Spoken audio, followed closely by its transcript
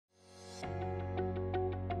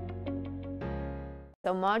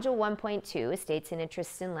So Module 1.2, Estates and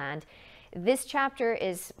Interests in Land. This chapter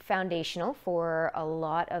is foundational for a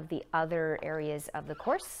lot of the other areas of the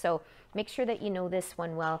course, so make sure that you know this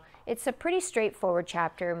one well. It's a pretty straightforward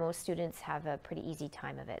chapter. Most students have a pretty easy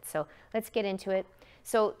time of it. So let's get into it.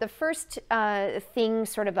 So the first thing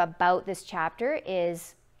sort of about this chapter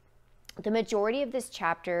is the majority of this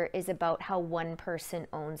chapter is about how one person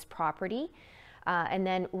owns property. And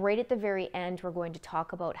then right at the very end, we're going to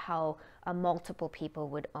talk about how multiple people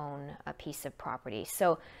would own a piece of property.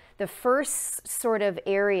 So the first sort of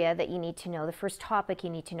area that you need to know, the first topic you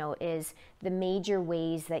need to know is the major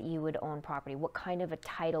ways that you would own property. What kind of a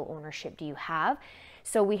title ownership do you have?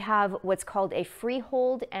 So we have what's called a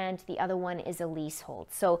freehold and the other one is a leasehold.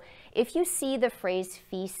 So if you see the phrase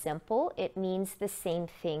fee simple, it means the same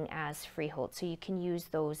thing as freehold. So you can use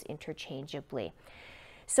those interchangeably.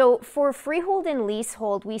 So for freehold and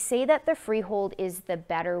leasehold, we say that the freehold is the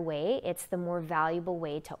better way. It's the more valuable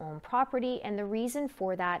way to own property. And the reason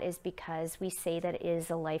for that is because we say that it is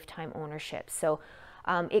a lifetime ownership. So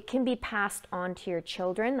it can be passed on to your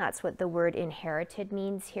children. That's what the word inherited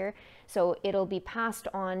means here. So it'll be passed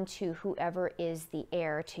on to whoever is the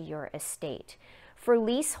heir to your estate. For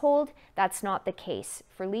leasehold, that's not the case.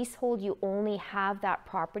 For leasehold, you only have that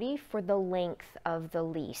property for the length of the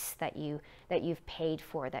lease that you've paid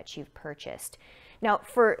for, that you've purchased. Now,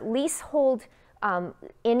 for leasehold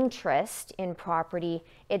interest in property,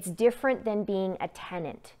 it's different than being a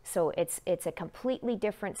tenant. So it's a completely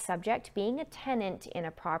different subject. Being a tenant in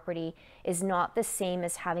a property is not the same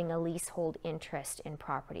as having a leasehold interest in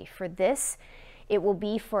property. For this, it will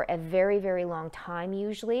be for a very, very long time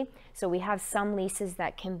usually. So we have some leases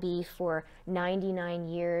that can be for 99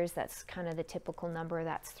 years. That's kind of the typical number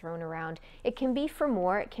that's thrown around. It can be for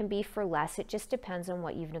more, it can be for less. It just depends on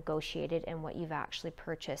what you've negotiated and what you've actually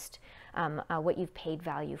purchased, what you've paid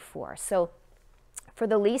value for. So for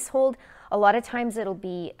the leasehold, a lot of times it'll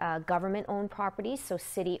be government-owned properties, so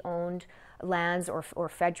city-owned lands or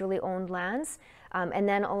federally owned lands. And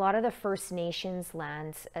then a lot of the First Nations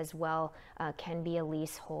lands as well can be a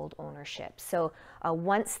leasehold ownership. So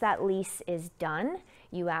once that lease is done,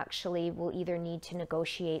 you actually will either need to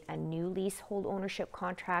negotiate a new leasehold ownership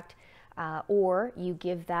contract or you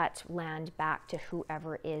give that land back to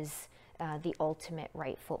whoever is the ultimate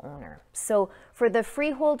rightful owner. So for the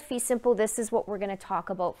freehold fee simple, this is what we're going to talk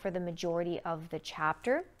about for the majority of the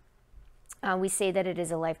chapter. We say that it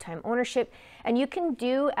is a lifetime ownership, and you can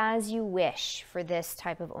do as you wish for this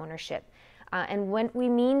type of ownership. And what we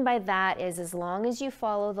mean by that is as long as you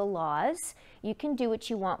follow the laws, you can do what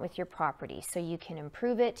you want with your property. So you can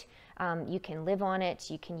improve it, you can live on it,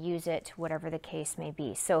 you can use it, whatever the case may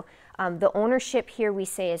be. So the ownership here we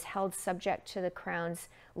say is held subject to the Crown's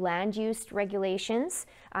land use regulations.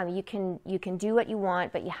 You can do what you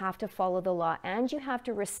want, but you have to follow the law and you have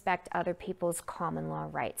to respect other people's common law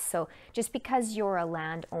rights. So just because you're a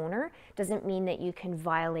landowner doesn't mean that you can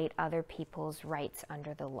violate other people's rights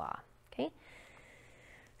under the law. Okay,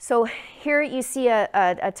 so here you see an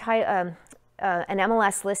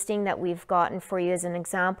MLS listing that we've gotten for you as an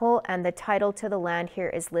example, and the title to the land here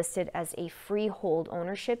is listed as a freehold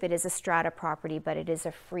ownership. It is a strata property, but it is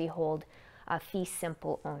a freehold fee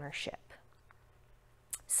simple ownership.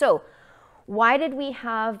 So why did we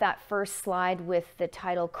have that first slide with the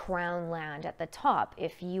title Crown Land at the top?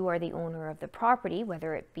 If you are the owner of the property,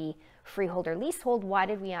 whether it be freehold or leasehold, why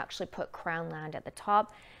did we actually put Crown Land at the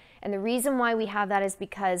top? And the reason why we have that is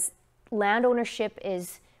because land ownership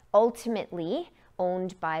is ultimately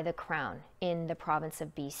owned by the Crown in the province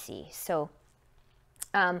of BC. So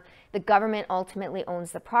the government ultimately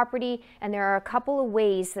owns the property, and there are a couple of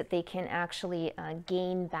ways that they can actually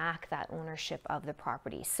gain back that ownership of the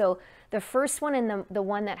property. So the first one and the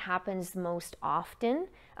one that happens most often,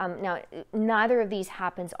 now neither of these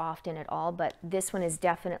happens often at all, but this one is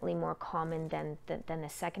definitely more common than the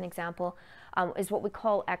second example, is what we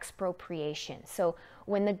call expropriation. So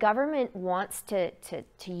when the government wants to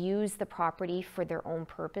use the property for their own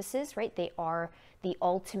purposes, right, they are the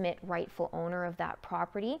ultimate rightful owner of that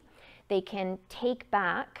property, they can take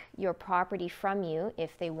back your property from you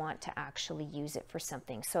if they want to actually use it for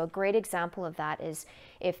something. So a great example of that is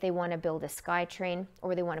if they want to build a SkyTrain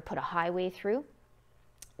or they want to put a highway through,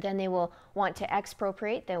 then they will want to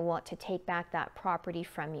expropriate, they'll want to take back that property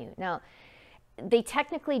from you. Now, they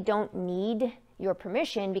technically don't need your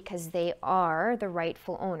permission because they are the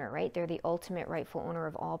rightful owner, right? They're the ultimate rightful owner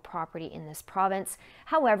of all property in this province.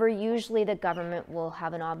 However, usually the government will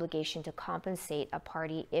have an obligation to compensate a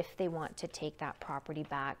party if they want to take that property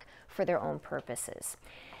back for their own purposes.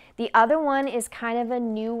 The other one is kind of a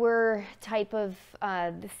newer type of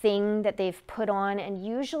thing that they've put on, and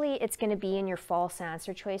usually it's going to be in your false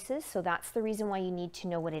answer choices. So that's the reason why you need to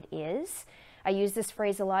know what it is. I use this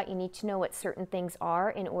phrase a lot. You need to know what certain things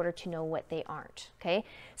are in order to know what they aren't. Okay,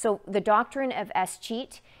 so the doctrine of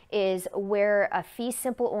escheat is where a fee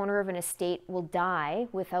simple owner of an estate will die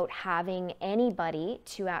without having anybody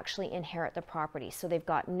to actually inherit the property. So they've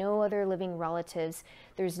got no other living relatives,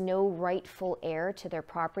 there's no rightful heir to their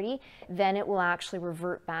property, then it will actually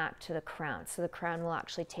revert back to the Crown. So the Crown will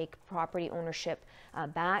actually take property ownership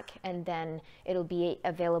back, and then it'll be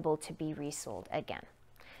available to be resold again.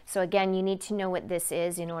 So again, you need to know what this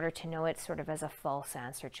is in order to know it sort of as a false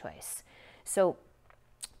answer choice. So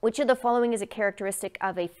which of the following is a characteristic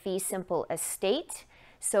of a fee simple estate?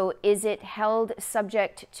 So is it held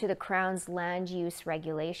subject to the Crown's land use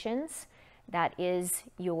regulations? That is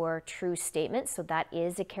your true statement. So that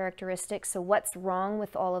is a characteristic. So what's wrong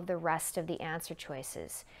with all of the rest of the answer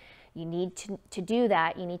choices? You need to do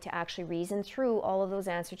that. You need to actually reason through all of those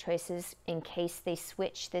answer choices in case they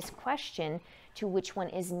switch this question to which one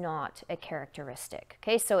is not a characteristic.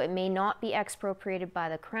 Okay, so it may not be expropriated by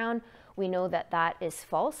the Crown. We know that that is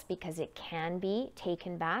false because it can be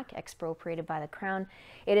taken back, expropriated by the Crown.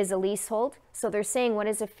 It is a leasehold. So they're saying, what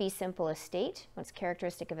is a fee simple estate? What's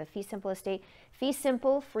characteristic of a fee simple estate? Fee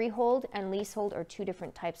simple, freehold, and leasehold are two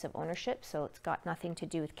different types of ownership. So it's got nothing to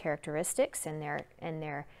do with characteristics and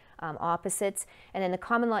their opposites. And then the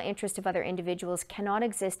common law interest of other individuals cannot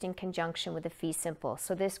exist in conjunction with the fee simple.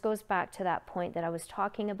 So this goes back to that point that I was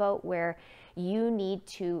talking about, where you need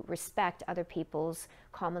to respect other people's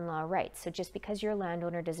common law rights. So just because you're a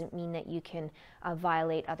landowner doesn't mean that you can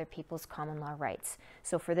violate other people's common law rights.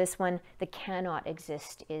 So for this one, the cannot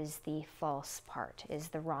exist is the false part, is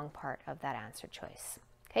the wrong part of that answer choice.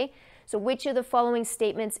 Okay, so which of the following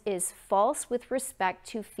statements is false with respect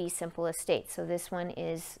to fee simple estates? So this one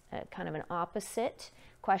is kind of an opposite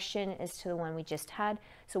question as to the one we just had.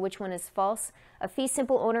 So which one is false? A fee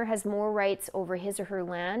simple owner has more rights over his or her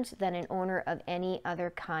land than an owner of any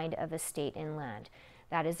other kind of estate in land.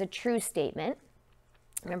 That is a true statement.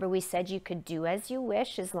 Remember, we said you could do as you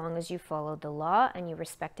wish as long as you followed the law and you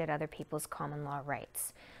respected other people's common law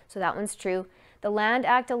rights. So that one's true. The Land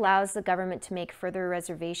Act allows the government to make further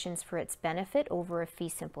reservations for its benefit over a fee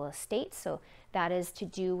simple estate. So that is to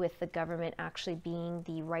do with the government actually being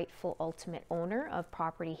the rightful ultimate owner of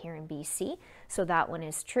property here in BC. So that one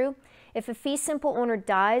is true. If a fee simple owner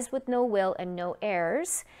dies with no will and no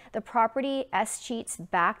heirs, the property escheats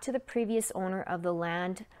back to the previous owner of the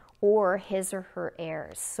land or his or her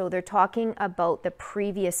heirs. So they're talking about the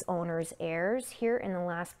previous owner's heirs here in the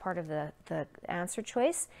last part of the answer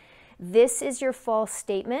choice. This is your false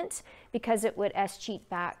statement because it would escheat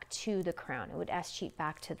back to the Crown. It would escheat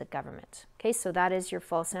back to the government. Okay, so that is your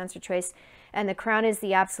false answer choice. And the Crown is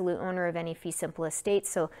the absolute owner of any fee simple estate.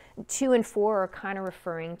 So 2 and 4 are kind of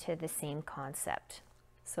referring to the same concept.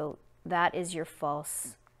 So that is your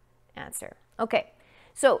false answer. Okay.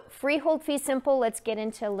 So freehold fee simple, let's get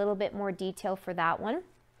into a little bit more detail for that one.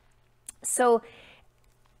 So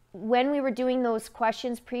when we were doing those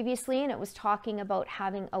questions previously and it was talking about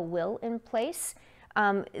having a will in place,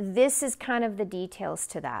 this is kind of the details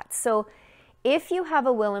to that. So if you have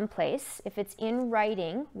a will in place, if it's in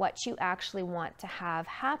writing what you actually want to have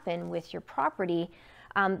happen with your property,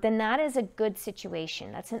 then that is a good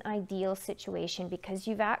situation. That's an ideal situation because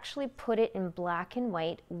you've actually put it in black and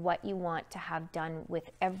white what you want to have done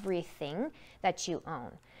with everything that you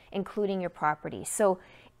own, including your property. So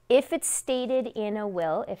if it's stated in a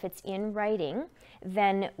will, if it's in writing,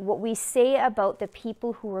 then what we say about the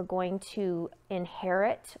people who are going to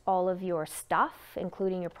inherit all of your stuff,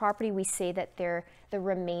 including your property, we say that they're the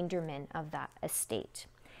remaindermen of that estate.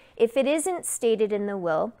 If it isn't stated in the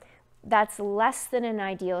will, that's less than an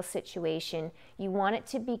ideal situation. You want it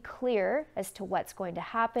to be clear as to what's going to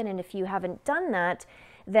happen, and if you haven't done that,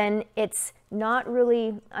 then it's not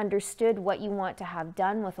really understood what you want to have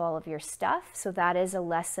done with all of your stuff, so that is a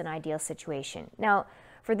less than ideal situation. Now,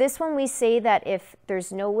 for this one, we say that if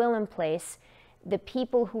there's no will in place, the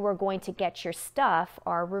people who are going to get your stuff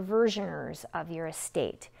are reversioners of your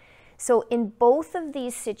estate. So in both of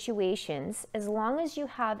these situations, as long as you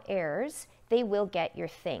have heirs, they will get your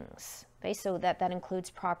things. Okay, so that includes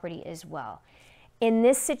property as well. In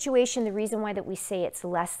this situation, the reason why that we say it's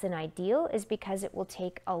less than ideal is because it will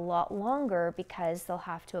take a lot longer because they'll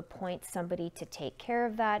have to appoint somebody to take care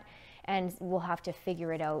of that and we'll have to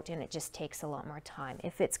figure it out, and it just takes a lot more time.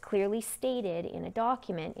 If it's clearly stated in a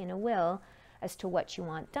document, in a will, as to what you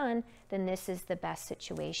want done, then this is the best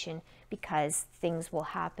situation because things will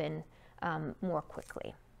happen more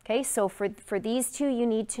quickly. Okay, so for these two, you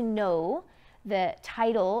need to know the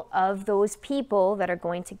title of those people that are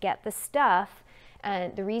going to get the stuff.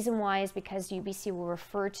 And the reason why is because UBC will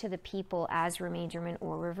refer to the people as remainderment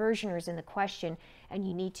or reversioners in the question, and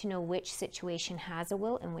you need to know which situation has a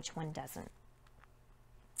will and which one doesn't.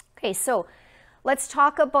 Okay, so let's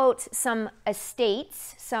talk about some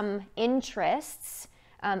estates, some interests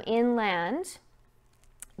in land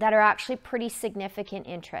that are actually pretty significant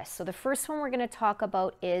interests. So the first one we're going to talk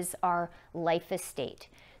about is our life estate.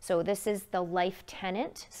 So this is the life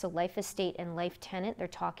tenant. So life estate and life tenant, they're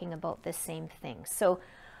talking about the same thing. So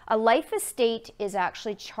a life estate is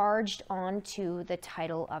actually charged onto the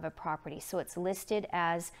title of a property. So it's listed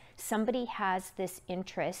as somebody has this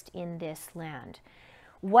interest in this land.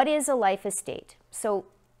 What is a life estate? So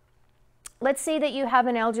let's say that you have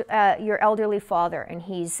your elderly father, and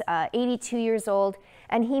he's 82 years old,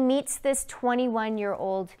 and he meets this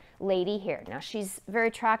 21-year-old lady here. Now, she's very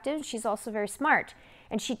attractive. She's also very smart.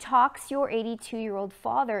 And she talks your 82-year-old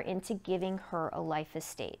father into giving her a life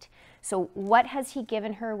estate. So what has he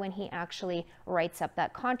given her when he actually writes up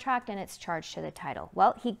that contract and it's charged to the title?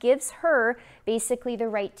 Well, he gives her basically the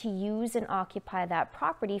right to use and occupy that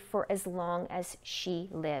property for as long as she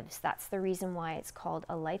lives. That's the reason why it's called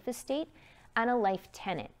a life estate and a life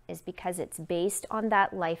tenant, is because it's based on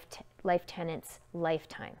that life tenant's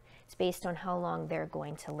lifetime. It's based on how long they're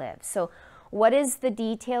going to live. So what is the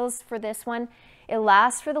details for this one? It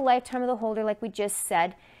lasts for the lifetime of the holder, like we just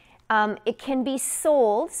said. It can be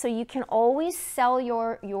sold, so you can always sell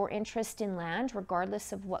your interest in land,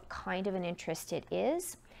 regardless of what kind of an interest it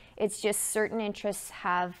is. It's just certain interests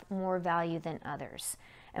have more value than others.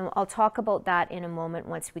 And I'll talk about that in a moment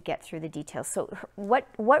once we get through the details. So what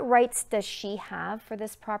rights does she have for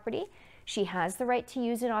this property? She has the right to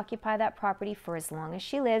use and occupy that property for as long as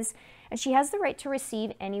she lives, and she has the right to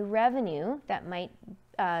receive any revenue that might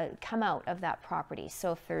come out of that property.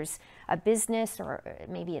 So if there's a business, or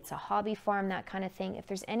maybe it's a hobby farm, that kind of thing, if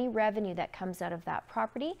there's any revenue that comes out of that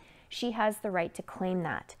property, she has the right to claim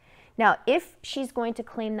that. Now, if she's going to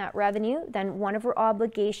claim that revenue, then one of her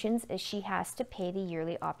obligations is she has to pay the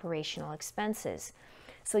yearly operational expenses.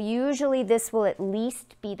 So usually this will at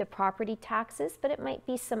least be the property taxes, but it might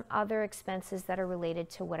be some other expenses that are related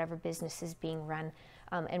to whatever business is being run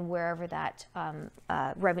and wherever that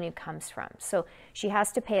revenue comes from. So she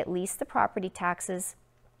has to pay at least the property taxes.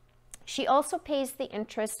 She also pays the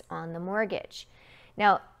interest on the mortgage.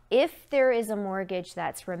 Now, if there is a mortgage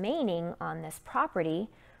that's remaining on this property,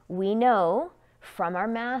 we know from our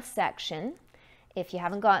math section, if you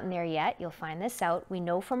haven't gotten there yet, you'll find this out. We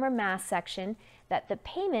know from our math section that the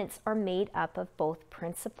payments are made up of both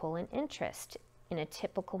principal and interest in a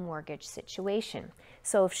typical mortgage situation.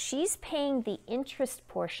 So if she's paying the interest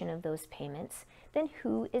portion of those payments, then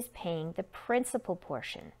who is paying the principal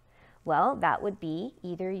portion? Well, that would be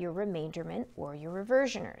either your remainderment or your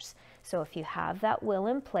reversioners. So if you have that will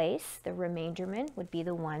in place, the remainderment would be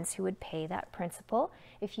the ones who would pay that principal.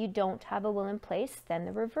 If you don't have a will in place, then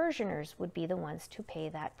the reversioners would be the ones to pay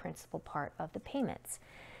that principal part of the payments.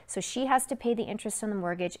 So she has to pay the interest on the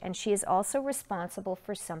mortgage, and she is also responsible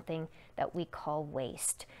for something that we call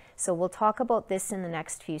waste. So we'll talk about this in the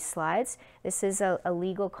next few slides. This is a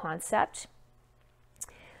legal concept.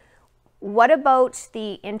 What about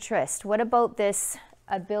the interest? What about this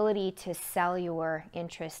ability to sell your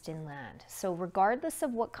interest in land? So regardless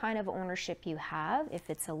of what kind of ownership you have, if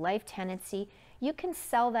it's a life tenancy, you can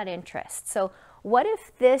sell that interest. So what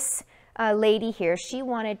if this lady here, she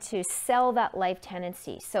wanted to sell that life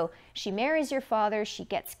tenancy? So she marries your father, she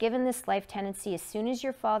gets given this life tenancy. As soon as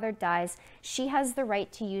your father dies, she has the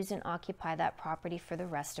right to use and occupy that property for the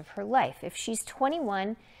rest of her life. If she's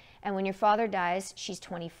 21, and when your father dies, she's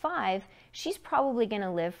 25, she's probably going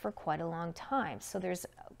to live for quite a long time. So there's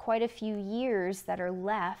quite a few years that are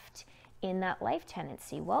left in that life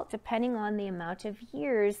tenancy. Well, depending on the amount of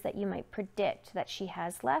years that you might predict that she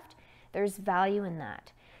has left, there's value in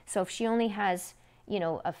that. So if she only has, you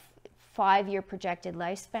know, a 5-year projected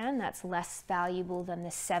lifespan, that's less valuable than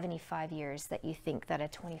the 75 years that you think that a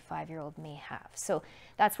 25-year-old may have. So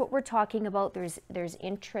that's what we're talking about. There's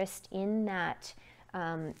interest in that.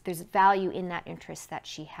 There's value in that interest that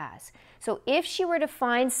she has. So if she were to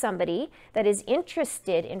find somebody that is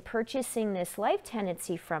interested in purchasing this life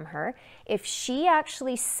tenancy from her, if she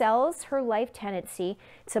actually sells her life tenancy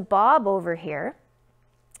to Bob over here,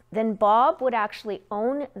 then Bob would actually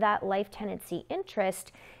own that life tenancy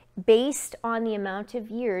interest based on the amount of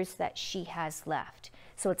years that she has left.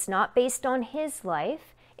 So it's not based on his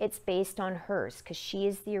life, it's based on hers because she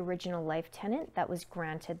is the original life tenant that was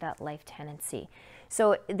granted that life tenancy.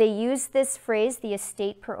 So they use this phrase, the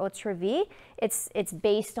estate per autre vie, it's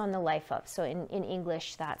based on the life of. So in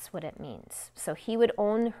English, that's what it means. So he would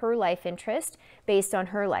own her life interest based on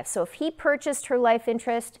her life. So if he purchased her life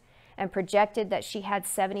interest and projected that she had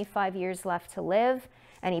 75 years left to live,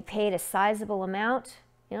 and he paid a sizable amount,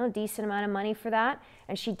 you know, a decent amount of money for that,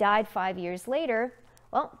 and she died 5 years later,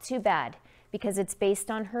 well, too bad. Because it's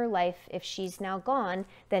based on her life. If she's now gone,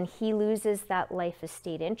 then he loses that life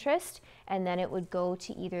estate interest, and then it would go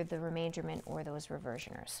to either the remainderment or those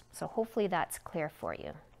reversioners. So hopefully that's clear for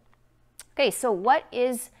you. Okay, so what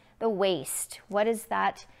is the waste? What is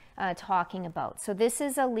that talking about? So this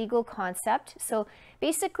is a legal concept. So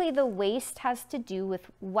basically the waste has to do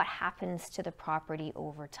with what happens to the property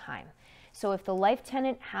over time. So if the life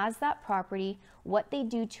tenant has that property, what they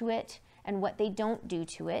do to it and what they don't do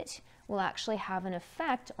to it will actually have an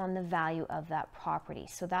effect on the value of that property.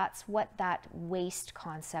 So that's what that waste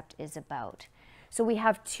concept is about. So we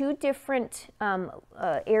have two different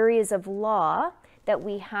areas of law that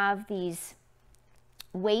we have these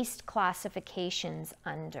waste classifications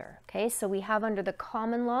under. Okay, so we have under the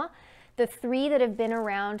common law, the three that have been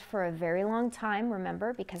around for a very long time,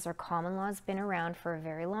 remember, because our common law has been around for a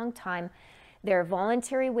very long time. They're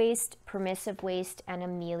voluntary waste, permissive waste, and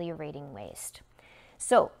ameliorating waste.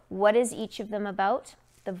 So what is each of them about?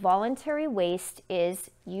 The voluntary waste is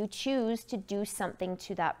you choose to do something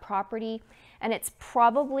to that property, and it's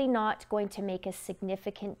probably not going to make a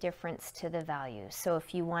significant difference to the value. So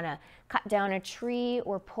if you want to cut down a tree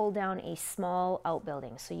or pull down a small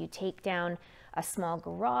outbuilding, so you take down a small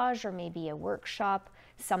garage or maybe a workshop,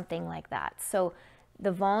 something like that. So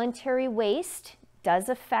the voluntary waste does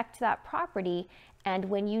affect that property, and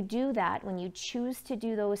when you do that, when you choose to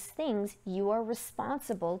do those things, you are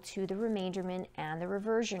responsible to the remainderment and the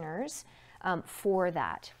reversioners for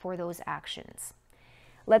that, for those actions.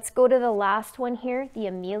 Let's go to the last one here, the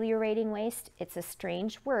ameliorating waste. It's a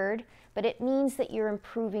strange word, but it means that you're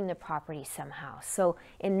improving the property somehow. So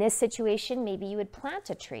in this situation, maybe you would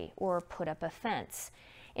plant a tree or put up a fence.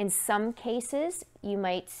 In some cases, you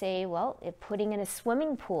might say, well, putting in a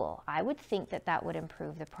swimming pool, I would think that that would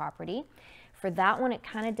improve the property. For that one, it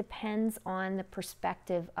kind of depends on the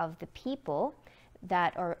perspective of the people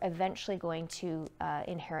that are eventually going to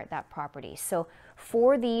inherit that property. So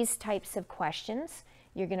for these types of questions,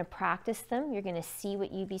 you're going to practice them. You're going to see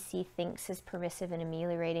what UBC thinks is permissive and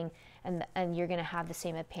ameliorating, and you're going to have the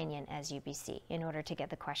same opinion as UBC in order to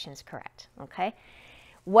get the questions correct, okay?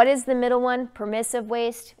 What is the middle one? Permissive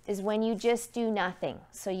waste is when you just do nothing.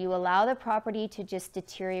 So you allow the property to just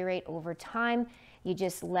deteriorate over time. You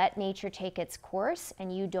just let nature take its course,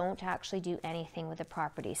 and you don't actually do anything with the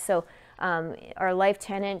property. So our life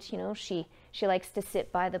tenant, you know, she likes to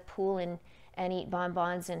sit by the pool and eat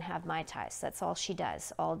bonbons and have Mai Tais. That's all she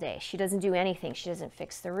does all day. She doesn't do anything. She doesn't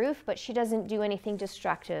fix the roof, but she doesn't do anything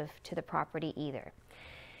destructive to the property either.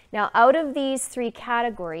 Now, out of these three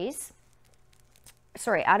categories,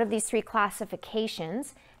 out of these three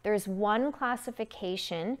classifications, there's one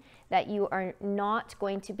classification that you are not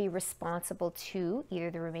going to be responsible to, either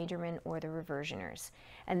the remainderment or the reversioners,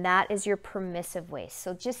 and that is your permissive waste.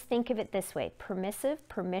 So just think of it this way: permissive,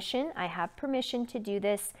 permission, I have permission to do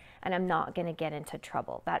this, and I'm not going to get into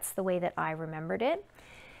trouble. That's the way that I remembered it.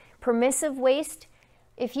 Permissive waste,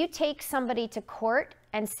 if you take somebody to court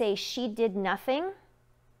and say she did nothing,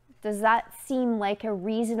 does that seem like a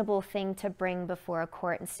reasonable thing to bring before a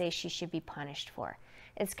court and say she should be punished for?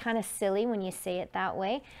 It's kind of silly when you say it that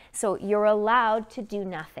way. So you're allowed to do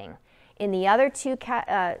nothing. In the other two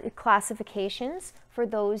classifications, for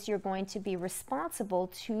those you're going to be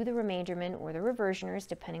responsible to the remainderment or the reversioners,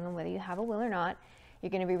 depending on whether you have a will or not.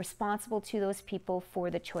 You're going to be responsible to those people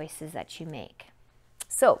for the choices that you make.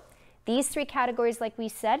 So these three categories, like we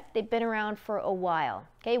said, they've been around for a while,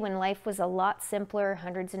 okay, when life was a lot simpler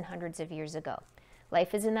hundreds and hundreds of years ago.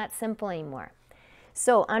 Life isn't that simple anymore.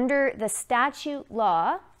 So under the statute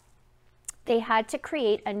law, they had to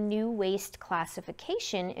create a new waste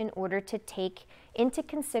classification in order to take into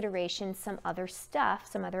consideration some other stuff,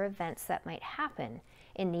 some other events that might happen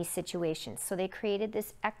in these situations. So they created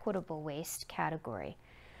this equitable waste category.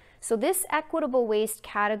 So this equitable waste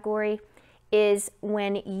category is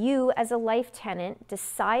when you, as a life tenant,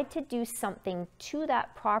 decide to do something to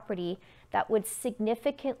that property that would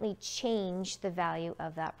significantly change the value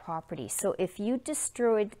of that property. So if you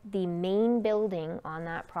destroyed the main building on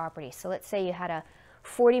that property, so let's say you had a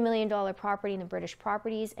 $40 million property in the British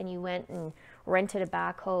properties and you went and rented a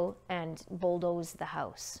backhoe and bulldozed the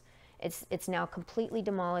house. It's now completely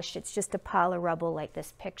demolished. It's just a pile of rubble like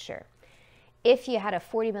this picture. if you had a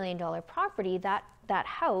 $40 million property, that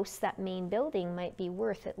house, that main building, might be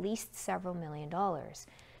worth at least several $1,000,000.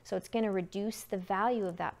 So it's going to reduce the value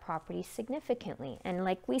of that property significantly. And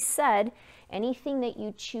like we said, anything that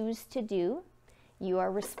you choose to do, you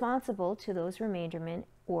are responsible to those remainderment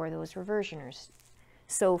or those reversioners.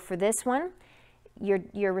 So for this one,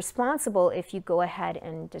 you're responsible if you go ahead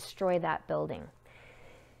and destroy that building.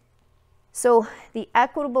 So the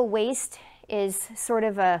equitable waste is sort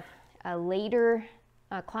of a later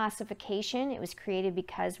classification. It was created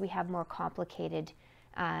because we have more complicated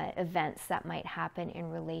events that might happen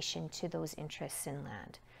in relation to those interests in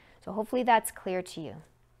land. So hopefully that's clear to you.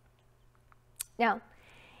 Now,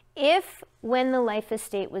 if when the life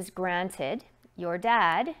estate was granted, your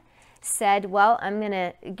dad said, well, I'm going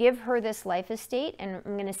to give her this life estate and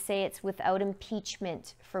I'm going to say it's without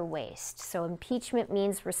impeachment for waste. So impeachment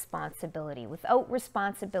means responsibility, without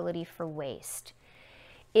responsibility for waste.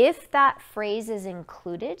 If that phrase is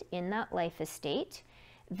included in that life estate,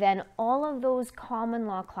 then all of those common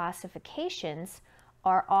law classifications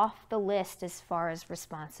are off the list as far as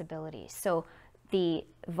responsibility. So the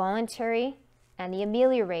voluntary and the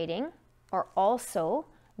ameliorating are also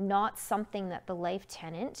not something that the life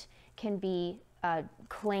tenant can be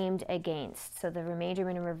claimed against. So the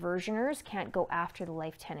remainderment and reversioners can't go after the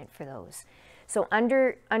life tenant for those. So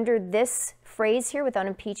under this phrase here, without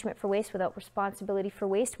impeachment for waste, without responsibility for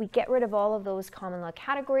waste, we get rid of all of those common law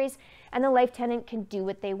categories, and the life tenant can do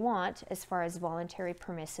what they want as far as voluntary,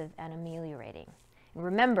 permissive, and ameliorating. And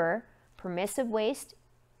remember, permissive waste,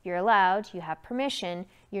 you're allowed, you have permission,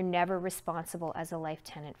 you're never responsible as a life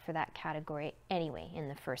tenant for that category anyway in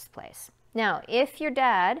the first place. Now, if your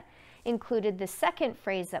dad included the second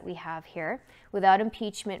phrase that we have here, without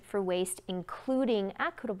impeachment for waste, including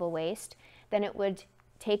equitable waste, then it would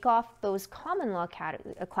take off those common law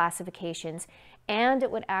classifications, and it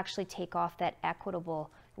would actually take off that equitable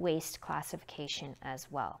waste classification as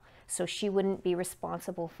well. So she wouldn't be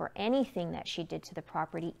responsible for anything that she did to the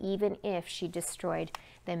property, even if she destroyed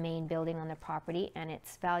the main building on the property and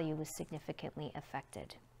its value was significantly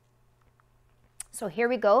affected. So here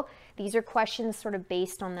we go. These are questions sort of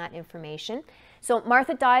based on that information. So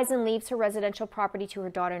Martha dies and leaves her residential property to her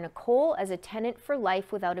daughter Nicole as a tenant for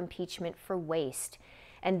life without impeachment for waste,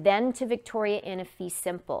 and then to Victoria in a fee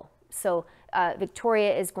simple. So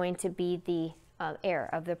Victoria is going to be the heir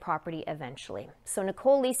of the property eventually. So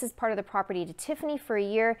Nicole leases part of the property to Tiffany for a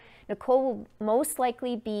year. Nicole will most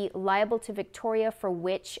likely be liable to Victoria for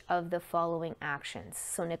which of the following actions?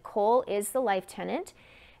 So Nicole is the life tenant.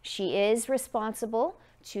 She is responsible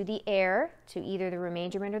to the heir, to either the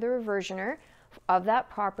remainderment or the reversioner of that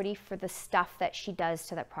property for the stuff that she does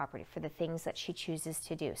to that property, for the things that she chooses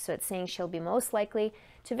to do. So it's saying she'll be most likely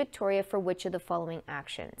to Victoria for which of the following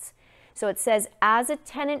actions? So it says, as a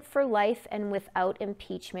tenant for life and without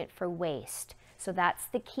impeachment for waste. So that's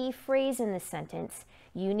the key phrase in the sentence.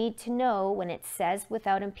 You need to know when it says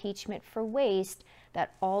without impeachment for waste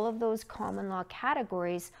that all of those common law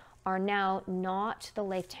categories are now not the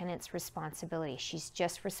life tenant's responsibility. She's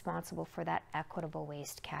just responsible for that equitable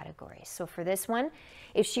waste category. So for this one,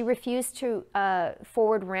 if she refused to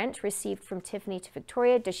forward rent received from Tiffany to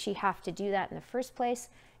Victoria, does she have to do that in the first place?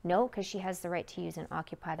 No, because she has the right to use and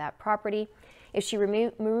occupy that property. If she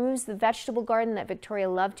removes the vegetable garden that Victoria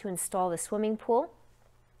loved to install the swimming pool,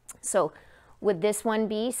 so would this one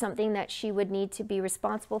be something that she would need to be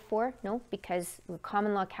responsible for? No, because the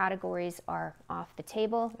common law categories are off the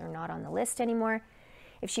table. They're not on the list anymore.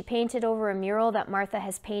 If she painted over a mural that Martha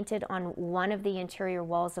has painted on one of the interior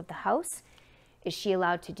walls of the house, is she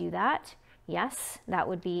allowed to do that? Yes, that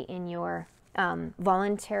would be in your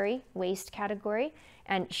voluntary waste category.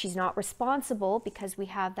 And she's not responsible because we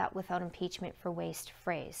have that without impeachment for waste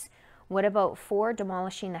phrase. What about 4,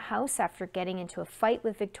 demolishing the house after getting into a fight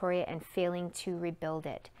with Victoria and failing to rebuild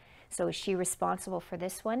it? So is she responsible for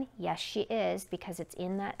this one? Yes, she is, because it's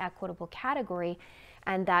in that equitable category,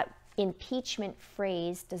 and that impeachment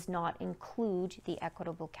phrase does not include the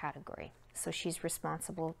equitable category. So she's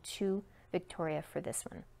responsible to Victoria for this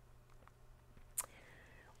one.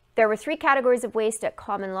 There were 3 categories of waste at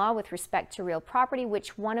common law with respect to real property.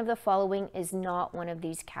 Which one of the following is not one of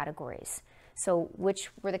these categories? So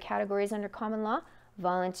which were the categories under common law?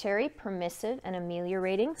 Voluntary, permissive, and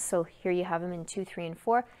ameliorating. So here you have them in 2, 3, and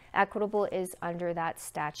 4. Equitable is under that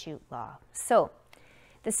statute law. So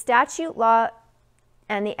the statute law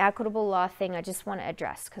and the equitable law thing I just want to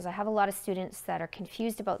address, because I have a lot of students that are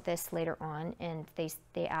confused about this later on, and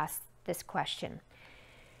they ask this question.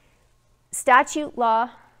 Statute law,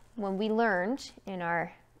 when we learned in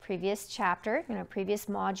our previous chapter, in our previous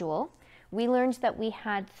module, we learned that we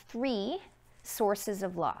had 3 sources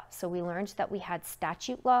of law. So we learned that we had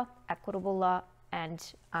statute law, equitable law,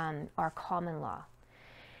 and our common law.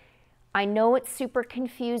 I know it's super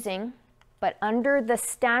confusing, but under the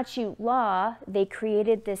statute law, they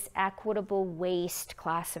created this equitable waste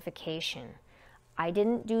classification. I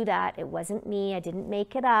didn't do that. It wasn't me. I didn't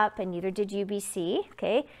make it up, and neither did UBC,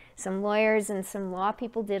 okay? Some lawyers and some law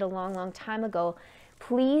people did a long, long time ago.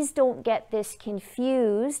 Please don't get this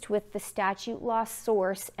confused with the statute law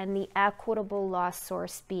source and the equitable law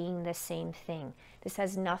source being the same thing. This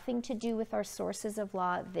has nothing to do with our sources of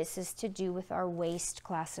law. This is to do with our waste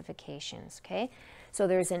classifications, okay? So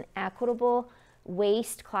there's an equitable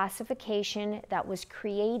waste classification that was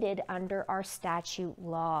created under our statute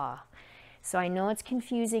law. So I know it's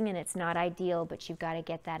confusing and it's not ideal, but you've got to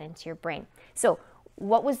get that into your brain. So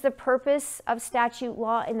what was the purpose of statute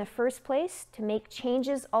law in the first place? To make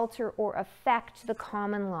changes, alter, or affect the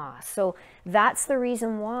common law. So that's the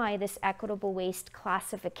reason why this equitable waste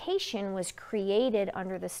classification was created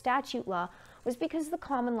under the statute law, was because the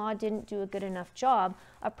common law didn't do a good enough job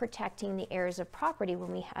of protecting the heirs of property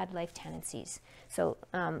when we had life tenancies. So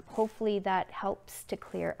hopefully that helps to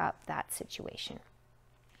clear up that situation.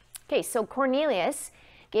 Okay, so Cornelius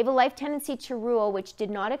gave a life tenancy to Rule which did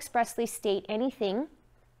not expressly state anything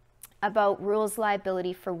about Rule's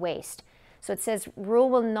liability for waste. So it says Rule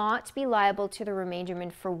will not be liable to the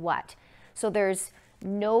remainderment for what? So there's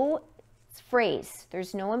no phrase,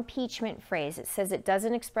 there's no impeachment phrase. It says it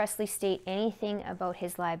doesn't expressly state anything about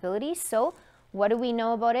his liability. So what do we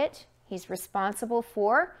know about it? He's responsible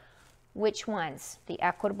for which ones? The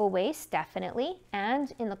equitable waste, definitely.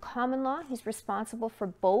 And in the common law, he's responsible for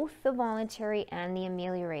both the voluntary and the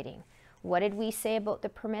ameliorating. What did we say about the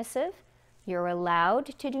permissive? You're allowed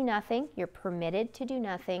to do nothing. You're permitted to do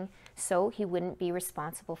nothing. So he wouldn't be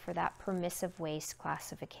responsible for that permissive waste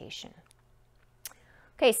classification.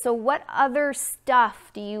 Okay, so what other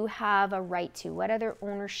stuff do you have a right to? What other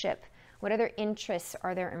ownership, what other interests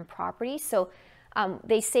are there in property? So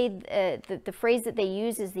they say the phrase that they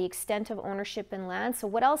use is the extent of ownership in land. So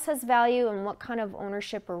what else has value and what kind of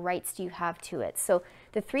ownership or rights do you have to it? So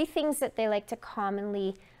the three things that they like to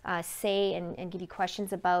commonly say and give you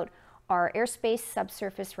questions about are airspace,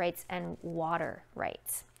 subsurface rights, and water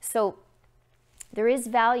rights. So there is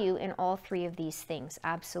value in all three of these things,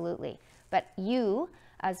 absolutely. But you,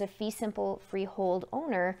 as a fee simple freehold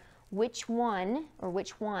owner, which one or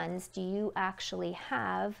which ones do you actually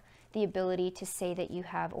have the ability to say that you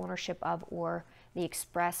have ownership of or the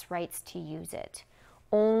express rights to use it?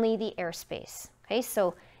 Only the airspace. Okay,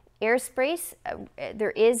 so airspace,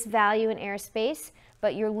 there is value in airspace,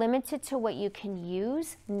 but you're limited to what you can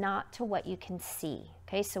use, not to what you can see.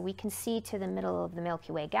 Okay, so we can see to the middle of the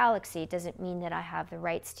Milky Way galaxy. It doesn't mean that I have the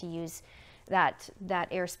rights to use that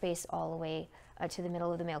airspace all the way to the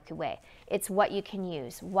middle of the Milky Way. It's what you can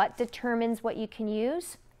use. What determines what you can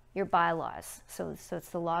use? Your bylaws. So it's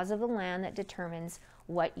the laws of the land that determines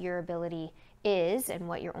what your ability is and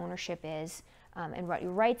what your ownership is and what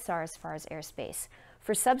your rights are as far as airspace.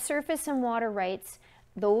 For subsurface and water rights,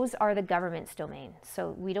 those are the government's domain.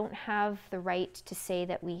 So we don't have the right to say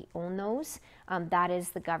that we own those. That is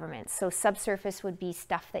the government. So subsurface would be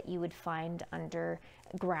stuff that you would find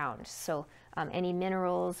underground. So any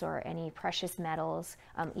minerals or any precious metals,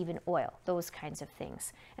 even oil, those kinds of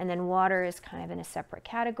things. And then water is kind of in a separate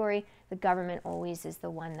category. The government always is the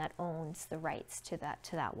one that owns the rights to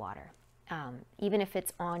that water, even if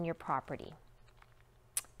it's on your property.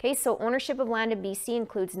 Okay, so ownership of land in BC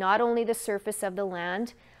includes not only the surface of the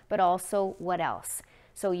land, but also what else?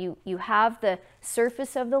 So you have the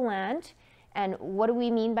surface of the land, and what do we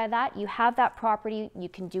mean by that? You have that property, you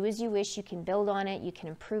can do as you wish, you can build on it, you can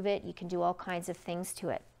improve it, you can do all kinds of things to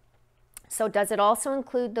it. So does it also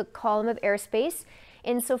include the column of airspace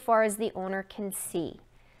insofar as the owner can see?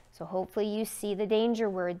 So hopefully you see the danger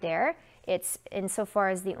word there. It's insofar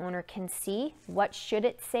as the owner can see. What should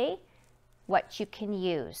it say? What you can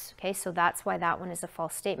use. Okay, so that's why that one is a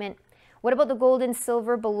false statement. What about the gold and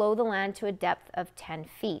silver below the land to a depth of 10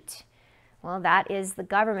 feet? Well, that is the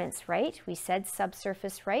government's right. We said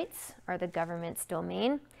subsurface rights are the government's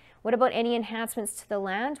domain. What about any enhancements to the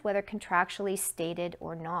land, whether contractually stated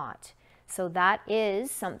or not? So that is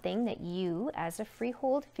something that you, as a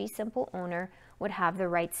freehold fee simple owner, would have the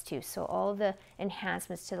rights to. So all the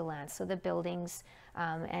enhancements to the land, so the buildings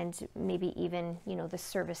and maybe even, you know, the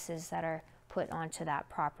services that are put onto that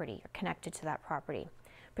property or connected to that property.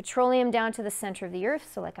 Petroleum down to the center of the earth.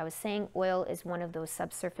 So like I was saying, oil is one of those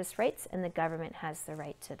subsurface rights and the government has the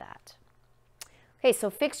right to that. Okay, so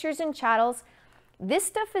fixtures and chattels. This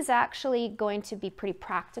stuff is actually going to be pretty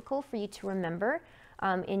practical for you to remember.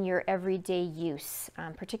 in your everyday use,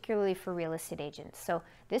 particularly for real estate agents. So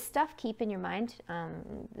this stuff, keep in your mind.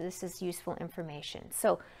 This is useful information.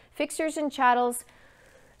 So fixtures and chattels.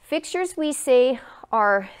 Fixtures, we say,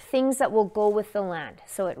 are things that will go with the land.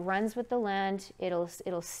 So it runs with the land.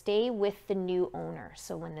 It'll stay with the new owner.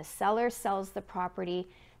 So when the seller sells the property,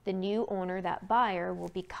 the new owner, that buyer, will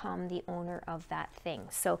become the owner of that thing.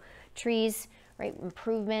 So trees, right,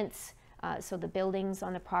 improvements, so the buildings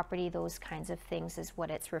on the property, those kinds of things is what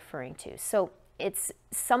it's referring to. So it's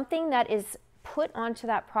something that is put onto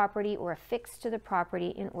that property or affixed to the property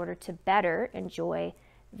in order to better enjoy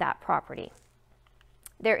that property.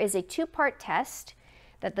 There is a two-part test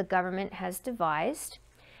that the government has devised.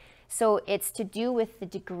 So it's to do with the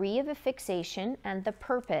degree of affixation and the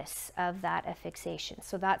purpose of that affixation.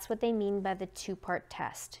 So that's what they mean by the two-part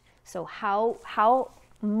test. So how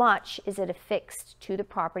much is it affixed to the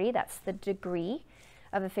property? That's the degree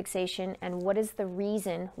of affixation, and what is the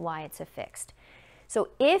reason why it's affixed. So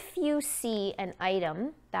if you see an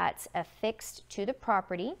item that's affixed to the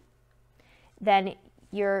property, then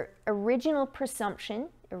your original presumption,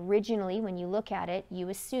 originally when you look at it, you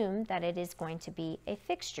assume that it is going to be a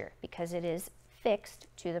fixture because it is fixed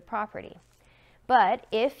to the property. But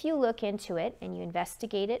if you look into it and you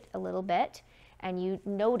investigate it a little bit and you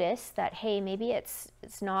notice that, hey, maybe it's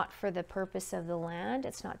not for the purpose of the land,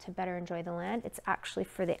 it's not to better enjoy the land, it's actually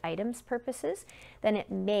for the item's purposes, then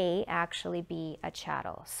it may actually be a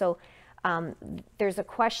chattel. So there's a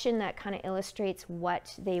question that kind of illustrates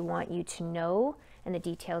what they want you to know and the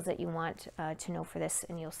details that you want to know for this,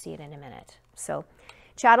 and you'll see it in a minute. So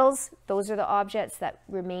chattels, those are the objects that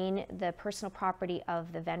remain the personal property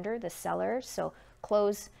of the vendor, the seller. So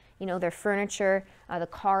clothes, you know, their furniture, the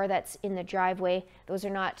car that's in the driveway, those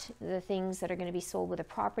are not the things that are going to be sold with a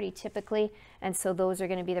property typically, and so those are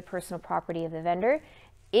going to be the personal property of the vendor.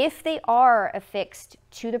 If they are affixed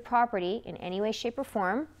to the property in any way, shape, or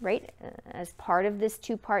form, right, as part of this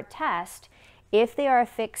two-part test, if they are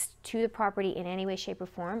affixed to the property in any way, shape, or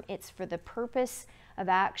form, it's for the purpose of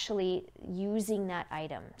actually using that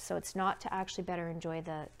item. So it's not to actually better enjoy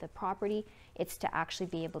the property, it's to actually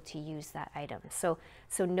be able to use that item. So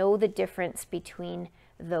know the difference between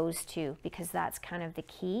those two, because that's kind of the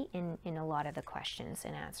key in a lot of the questions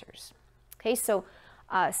and answers. Okay, so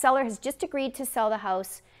seller has just agreed to sell the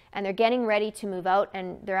house and they're getting ready to move out,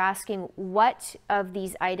 and they're asking what of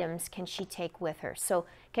these items can she take with her. So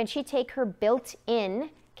can she take her built-in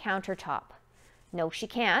countertop? No, she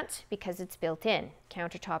can't, because it's built in.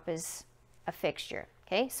 Countertop is a fixture.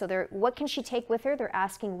 Okay, so what can she take with her? They're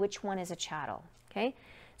asking which one is a chattel. Okay,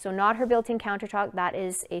 so not her built-in countertop, that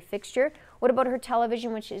is a fixture. What about her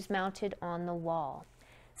television, which is mounted on the wall?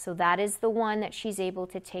 So that is the one that she's able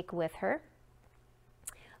to take with her.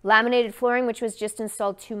 Laminated flooring, which was just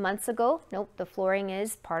installed 2 months ago. Nope, the flooring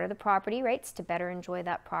is part of the property, right? It's to better enjoy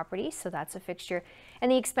that property, so that's a fixture.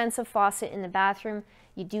 And the expensive faucet in the bathroom.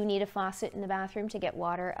 You do need a faucet in the bathroom to get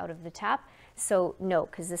water out of the tap. So no,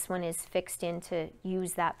 because this one is fixed in to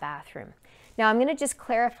use that bathroom. Now I'm going to just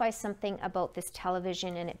clarify something about this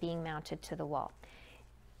television and it being mounted to the wall.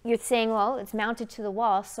 You're saying, well, it's mounted to the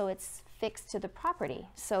wall, so it's fixed to the property.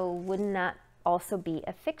 So wouldn't that also be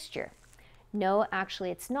a fixture? No,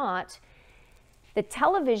 actually it's not. The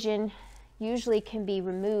television usually can be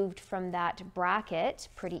removed from that bracket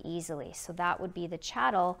pretty easily. So that would be the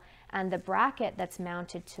chattel, and the bracket that's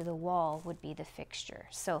mounted to the wall would be the fixture.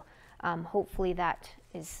 So hopefully that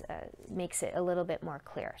makes it a little bit more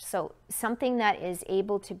clear. So something that is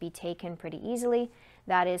able to be taken pretty easily,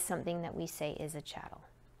 that is something that we say is a chattel.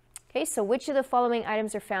 Okay, so which of the following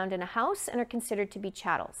items are found in a house and are considered to be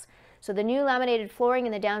chattels? So the new laminated flooring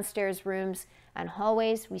in the downstairs rooms and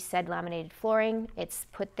hallways, we said laminated flooring, it's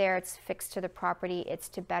put there, it's fixed to the property, it's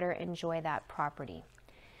to better enjoy that property.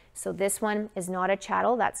 So this one is not a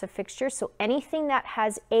chattel, that's a fixture. So anything that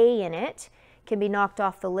has A in it can be knocked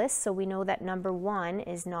off the list, so we know that number 1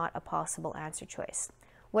 is not a possible answer choice.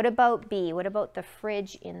 What about B? What about the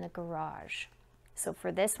fridge in the garage? So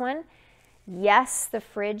for this one, yes, the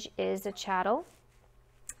fridge is a chattel.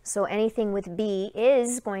 So anything with B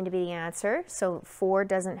is going to be the answer. So 4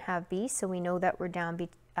 doesn't have B, so we know that we're down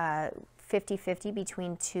 50-50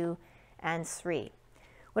 between 2 and 3.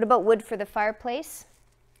 What about wood for the fireplace?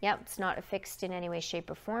 Yep, it's not affixed in any way, shape,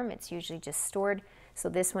 or form. It's usually just stored. So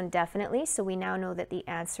this one definitely. So we now know that the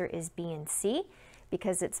answer is B and C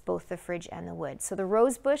because it's both the fridge and the wood. So the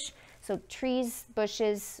rose bush, so trees,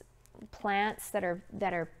 bushes, plants that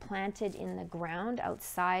are planted in the ground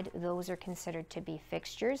outside, those are considered to be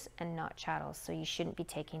fixtures and not chattels, so you shouldn't be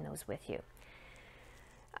taking those with you.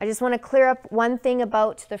 I just want to clear up one thing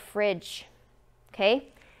about the fridge. Okay,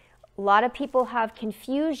 A lot of people have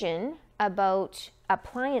confusion about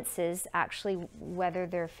appliances, actually, whether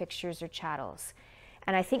they're fixtures or chattels.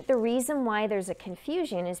 And I think the reason why there's a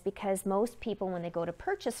confusion is because most people, when they go to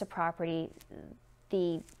purchase a property,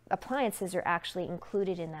 the appliances are actually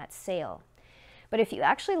included in that sale. But if you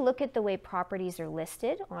actually look at the way properties are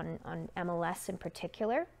listed on MLS in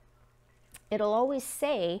particular, it'll always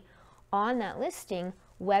say on that listing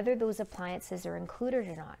whether those appliances are included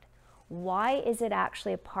or not. Why is it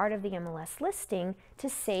actually a part of the MLS listing to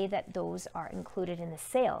say that those are included in the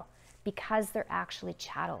sale? Because they're actually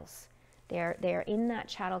chattels. They're in that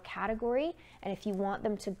chattel category, and if you want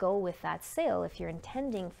them to go with that sale, if you're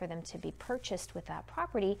intending for them to be purchased with that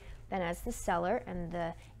property, then as the seller and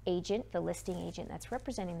the agent, the listing agent that's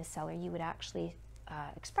representing the seller, you would actually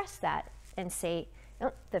express that and say,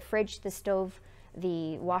 oh, the fridge, the stove,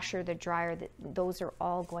 the washer, the dryer, those are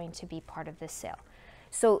all going to be part of this sale.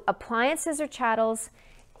 So appliances are chattels,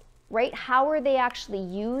 right? How are they actually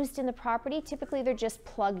used in the property? Typically they're just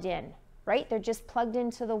plugged in, right? They're just plugged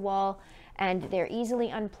into the wall and they're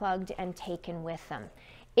easily unplugged and taken with them.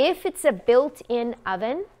 If it's a built-in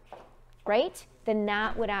oven, right, then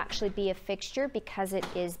that would actually be a fixture because it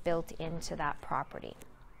is built into that property.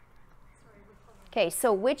 Okay,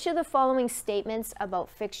 so which of the following statements about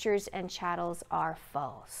fixtures and chattels are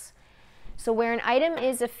false? So where an item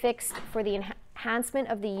is affixed for the enhancement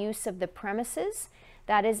of the use of the premises,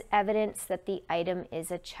 that is evidence that the item is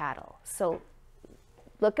a chattel. So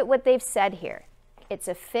look at what they've said here. It's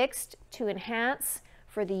affixed to enhance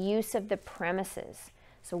for the use of the premises.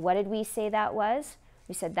 So what did we say that was?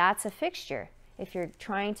 We said that's a fixture. If you're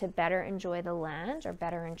trying to better enjoy the land or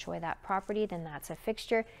better enjoy that property, then that's a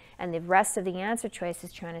fixture. And the rest of the answer choice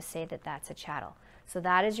is trying to say that that's a chattel. So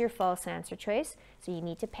that is your false answer choice. So you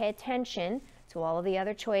need to pay attention to all of the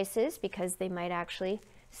other choices because they might actually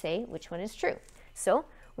say which one is true. So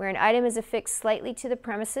where an item is affixed slightly to the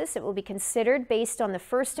premises, it will be considered based on the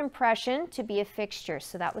first impression to be a fixture.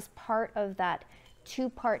 So that was part of that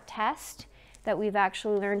two-part test that we've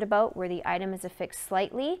actually learned about, where the item is affixed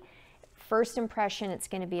slightly. First impression, it's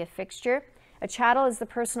going to be a fixture. A chattel is the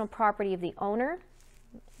personal property of the owner.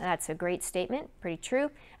 That's a great statement, pretty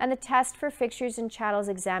true. And the test for fixtures and chattels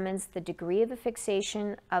examines the degree of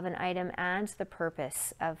affixation of an item and the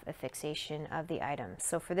purpose of affixation of the item.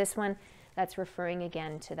 So for this one, that's referring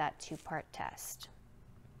again to that two-part test.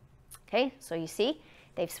 Okay, so you see,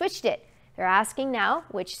 they've switched it. They're asking now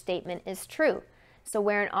which statement is true. So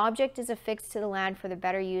where an object is affixed to the land for the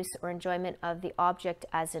better use or enjoyment of the object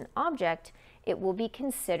as an object, it will be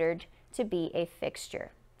considered to be a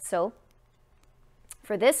fixture. So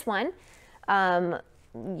for this one,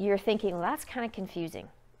 you're thinking, well, that's kind of confusing.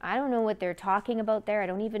 I don't know what they're talking about there. I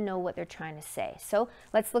don't even know what they're trying to say. So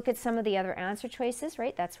let's look at some of the other answer choices,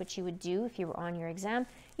 right? That's what you would do if you were on your exam.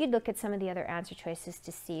 You'd look at some of the other answer choices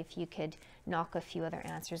to see if you could knock a few other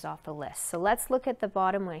answers off the list. So let's look at the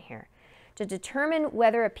bottom one here. To determine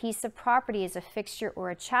whether a piece of property is a fixture or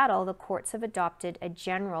a chattel, the courts have adopted a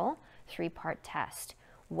general three-part test.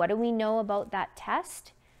 What do we know about that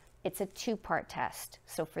test? It's a two-part test.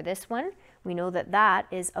 So for this one, we know that that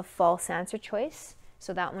is a false answer choice.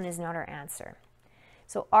 So that one is not our answer.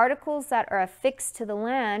 So articles that are affixed to the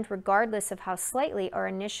land, regardless of how slightly, are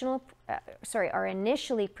initially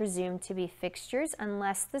presumed to be fixtures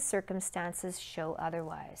unless the circumstances show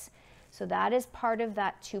otherwise. So that is part of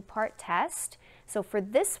that two-part test. So for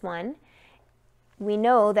this one, we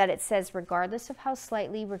know that it says regardless of how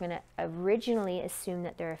slightly, we're going to originally assume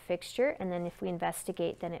that they're a fixture, and then if we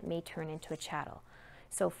investigate, then it may turn into a chattel.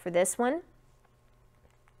 So for this one,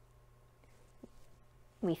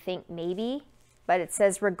 we think maybe, but it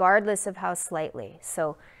says regardless of how slightly.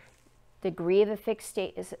 So degree of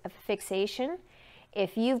affixation,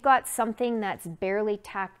 if you've got something that's barely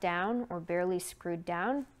tacked down or barely screwed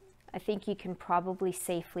down, I think you can probably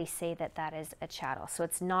safely say that that is a chattel. So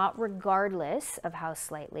it's not regardless of how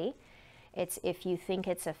slightly. It's if you think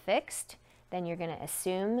it's affixed, then you're going to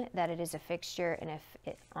assume that it is a fixture, and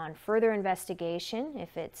if on further investigation,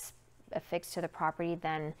 if it's affixed to the property,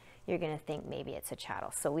 then you're going to think maybe it's a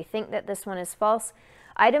chattel. So we think that this one is false.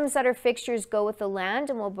 Items that are fixtures go with the land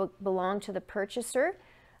and will belong to the purchaser,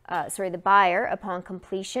 the buyer upon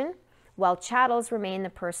completion, while chattels remain the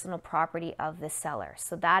personal property of the seller.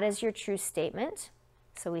 So that is your true statement.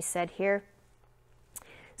 So we said here,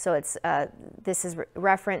 so it's this is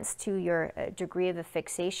reference to your degree of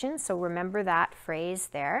affixation. So remember that phrase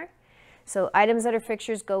there. So items that are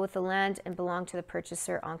fixtures go with the land and belong to the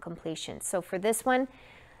purchaser on completion. So for this one,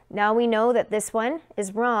 now we know that this one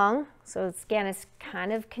is wrong. So it's, again, it's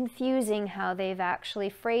kind of confusing how they've actually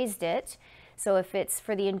phrased it. So if it's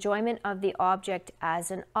for the enjoyment of the object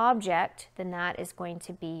as an object, then that is going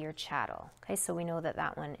to be your chattel. Okay, so we know that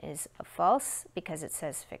that one is a false because it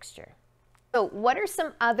says fixture. So what are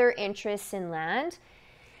some other interests in land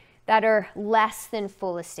that are less than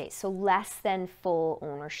full estate, so less than full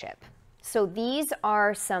ownership? So these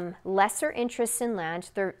are some lesser interests in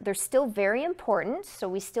land. They're still very important, so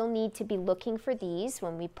we still need to be looking for these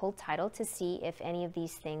when we pull title to see if any of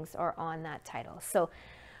these things are on that title. So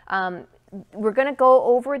we're going to go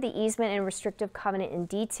over the easement and restrictive covenant in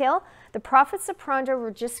detail. The profits of Pranda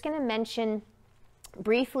we're just going to mention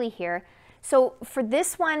briefly here. So for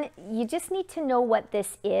this one, you just need to know what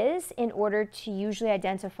this is in order to usually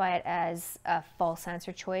identify it as a false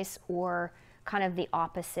answer choice or kind of the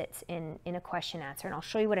opposites in a question answer. And I'll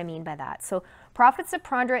show you what I mean by that. So profits of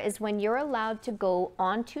Pranda is when you're allowed to go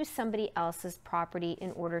onto somebody else's property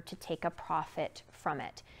in order to take a profit from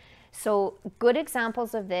it. So good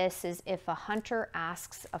examples of this is if a hunter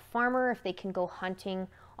asks a farmer if they can go hunting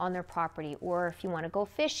on their property, or if you want to go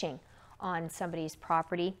fishing on somebody's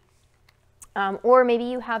property. Or maybe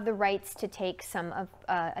you have the rights to take some of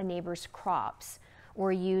a neighbor's crops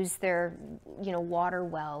or use their, water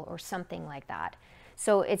well or something like that.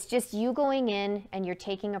 So it's just you going in and you're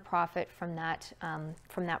taking a profit from that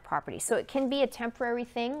property. So it can be a temporary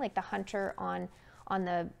thing like the hunter on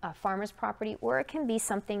the farmer's property, or it can be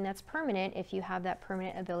something that's permanent if you have that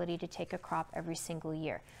permanent ability to take a crop every single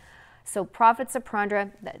year. So profits of Pranda,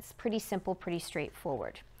 that's pretty simple, pretty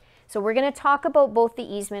straightforward. So we're going to talk about both the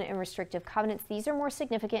easement and restrictive covenants. These are more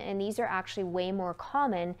significant and these are actually way more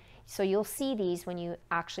common. So you'll see these when you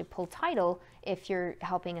actually pull title if you're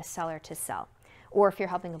helping a seller to sell or if you're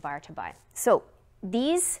helping a buyer to buy. So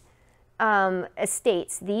these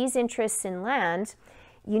estates, these interests in land,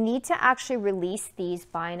 you need to actually release these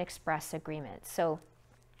by an express agreement. So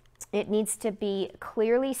it needs to be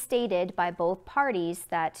clearly stated by both parties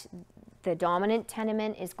that the dominant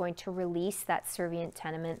tenement is going to release that servient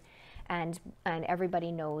tenement, and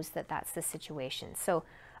everybody knows that that's the situation. So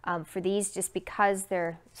for these, just because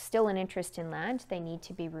they're still an interest in land, they need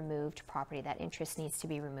to be removed properly. That interest needs to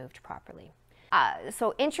be removed properly.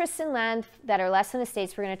 So interests in land that are less than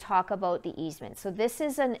estates, we're going to talk about the easement. So this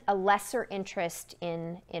is a lesser interest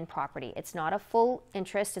in property. It's not a full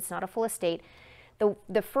interest. It's not a full estate.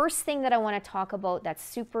 The first thing that I want to talk about that's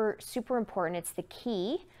super, super important, it's the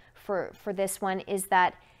key for this one, is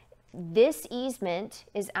that this easement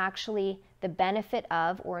is actually the benefit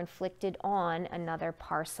of or inflicted on another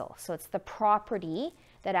parcel. So it's the property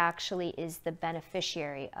that actually is the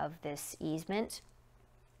beneficiary of this easement,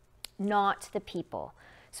 not the people.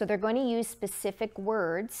 So they're going to use specific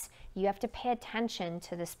words. You have to pay attention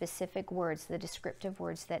to the specific words, the descriptive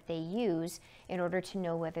words that they use in order to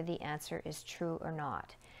know whether the answer is true or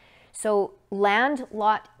not. So land,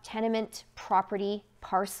 lot, tenement, property,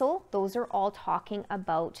 parcel, those are all talking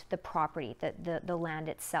about the property, the land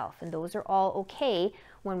itself. And those are all okay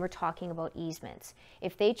when we're talking about easements.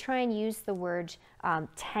 If they try and use the word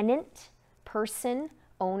tenant, person,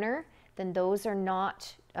 owner, then those are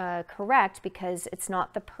not correct, because it's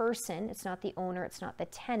not the person, it's not the owner, it's not the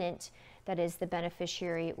tenant that is the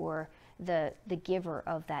beneficiary or the giver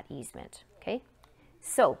of that easement. Okay,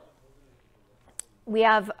 so we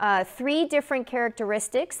have 3 different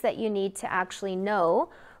characteristics that you need to actually know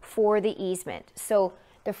for the easement. So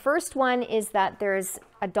the first one is that there's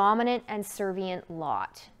a dominant and servient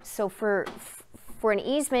lot. So for an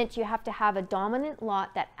easement, you have to have a dominant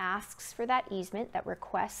lot that asks for that easement, that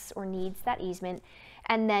requests or needs that easement,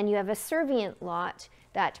 and then you have a servient lot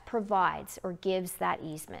that provides or gives that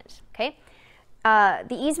easement. Okay.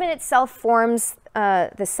 The easement itself forms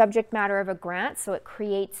the subject matter of a grant, so it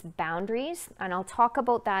creates boundaries, and I'll talk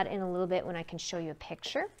about that in a little bit when I can show you a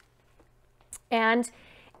picture. And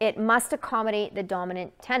it must accommodate the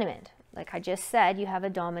dominant tenement. Like I just said, you have a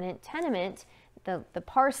dominant tenement, the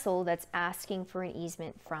parcel that's asking for an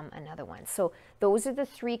easement from another one. So those are the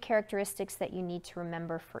 3 characteristics that you need to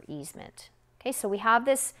remember for easement. Okay, so we have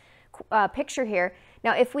this picture here.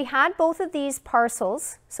 Now, if we had both of these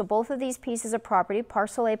parcels, so both of these pieces of property,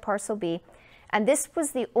 parcel A, parcel B, and this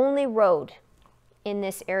was the only road in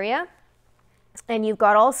this area, and you've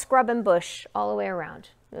got all scrub and bush all the way around,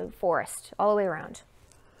 forest all the way around.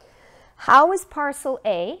 How is parcel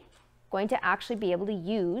A going to actually be able to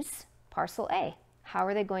use parcel A? How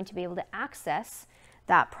are they going to be able to access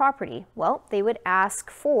that property? Well, they would ask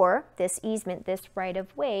for this easement, this right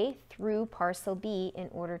of way through parcel B in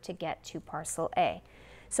order to get to parcel A.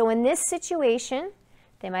 So in this situation,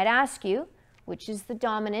 they might ask you, which is the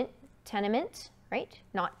dominant tenement, right?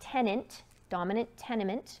 Not tenant, dominant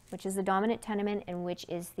tenement, which is the dominant tenement, and which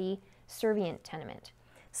is the servient tenement.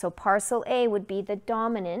 So parcel A would be the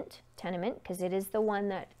dominant tenement because it is the one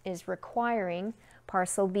that is requiring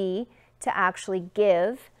parcel B to actually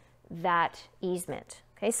give that easement.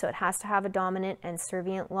 Okay, so it has to have a dominant and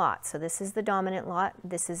servient lot. So this is the dominant lot,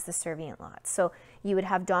 this is the servient lot. So you would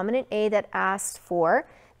have dominant A that asked for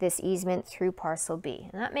this easement through parcel B.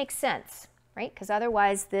 And that makes sense, right? Because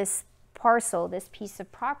otherwise this parcel, this piece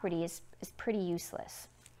of property is pretty useless.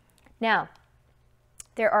 Now,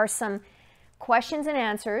 there are some questions and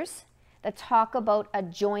answers that talk about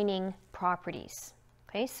adjoining properties.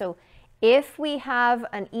 Okay, so if we have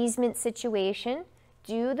an easement situation,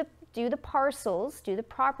 do the parcels, do the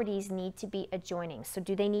properties need to be adjoining? So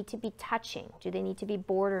do they need to be touching? Do they need to be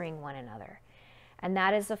bordering one another? And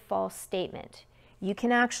that is a false statement. You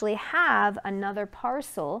can actually have another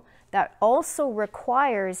parcel that also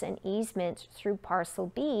requires an easement through parcel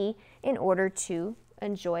B in order to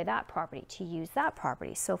enjoy that property, to use that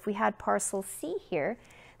property. So if we had parcel C here,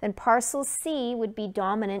 then parcel C would be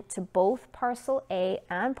dominant to both parcel A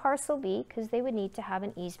and parcel B because they would need to have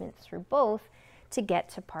an easement through both to get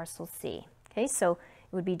to parcel C. Okay, so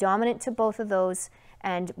it would be dominant to both of those,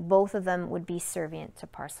 and both of them would be servient to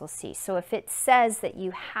parcel C. So if it says that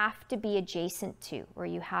you have to be adjacent to or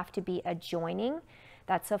you have to be adjoining,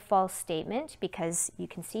 that's a false statement because you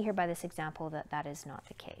can see here by this example that that is not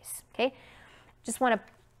the case. Okay, just want to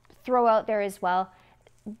throw out there as well,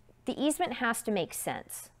 the easement has to make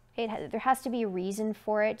sense. Okay? There has to be a reason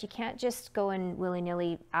for it. You can't just go and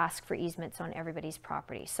willy-nilly ask for easements on everybody's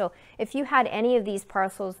property. So if you had any of these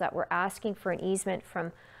parcels that were asking for an easement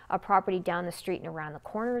from a property down the street and around the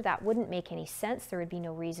corner, that wouldn't make any sense. There would be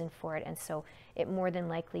no reason for it, and so it more than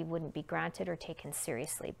likely wouldn't be granted or taken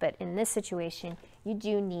seriously. But in this situation, you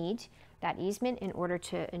do need that easement in order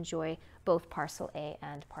to enjoy both parcel A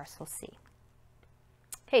and parcel C.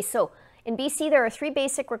 Okay, so in BC, there are 3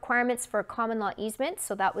 basic requirements for a common law easement.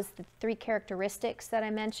 So that was the 3 characteristics that I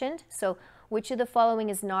mentioned. So which of the following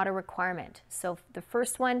is not a requirement? So the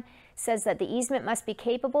first one says that the easement must be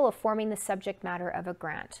capable of forming the subject matter of a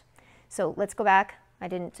grant. So let's go back. I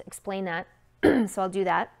didn't explain that, so I'll do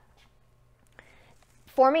that.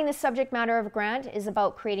 Forming the subject matter of a grant is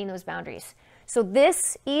about creating those boundaries. So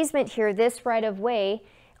this easement here, this right of way,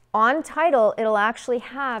 on title, it'll actually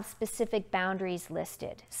have specific boundaries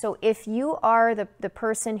listed. So if you are the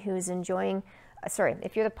person who's enjoying,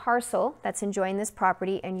 if you're the parcel that's enjoying this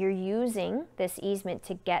property and you're using this easement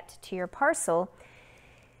to get to your parcel,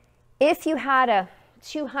 if you had a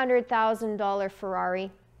 $200,000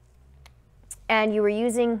 Ferrari and you were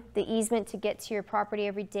using the easement to get to your property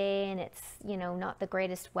every day and it's, you know, not the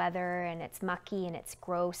greatest weather and it's mucky and it's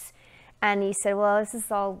gross, and you said, well, this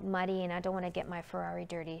is all muddy and I don't want to get my Ferrari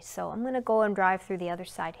dirty, so I'm going to go and drive through the other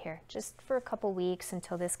side here just for a couple weeks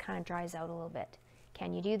until this kind of dries out a little bit.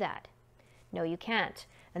 Can you do that? No, you can't.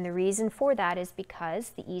 And the reason for that is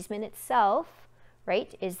because the easement itself,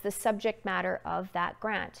 right, is the subject matter of that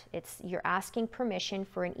grant. You're asking permission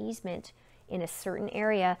for an easement in a certain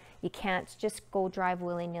area. You can't just go drive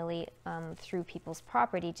willy-nilly through people's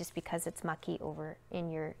property just because it's mucky over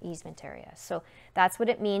in your easement area. So that's what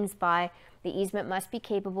it means by the easement must be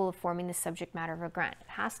capable of forming the subject matter of a grant. It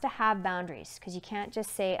has to have boundaries because you can't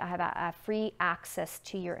just say I have a free access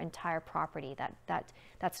to your entire property.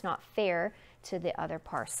 That's not fair to the other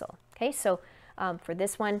parcel. Okay, so for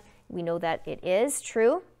this one, we know that it is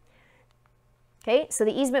true. Okay, so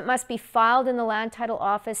the easement must be filed in the land title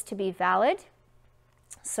office to be valid.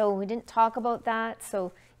 So we didn't talk about that,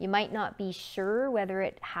 so you might not be sure whether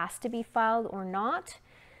it has to be filed or not.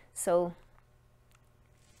 So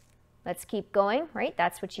let's keep going, right?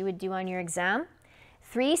 That's what you would do on your exam.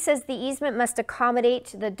 3 says the easement must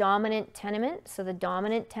accommodate the dominant tenement. So the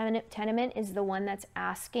dominant tenement is the one that's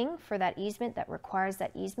asking for that easement, that requires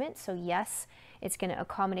that easement. So yes, it's going to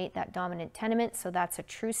accommodate that dominant tenement. So that's a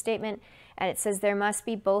true statement. And it says there must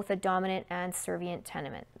be both a dominant and servient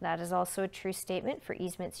tenement. That is also a true statement. For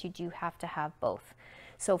easements, you do have to have both.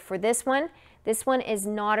 So for this one is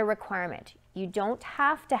not a requirement. You don't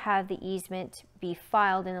have to have the easement be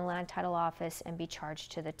filed in the land title office and be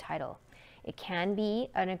charged to the title. It can be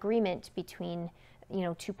an agreement between, you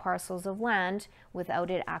know, 2 parcels of land without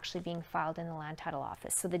it actually being filed in the land title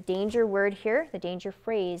office. So the danger word here, the danger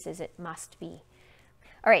phrase is it must be.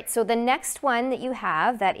 All right, so the next one that you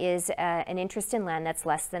have that is an interest in land that's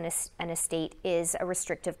less than an estate is a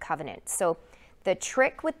restrictive covenant. So the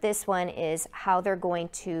trick with this one is how they're going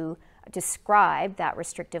to describe that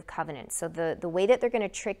restrictive covenant. So the way that they're going to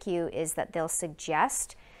trick you is that they'll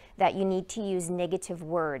suggest that you need to use negative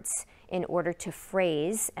words in order to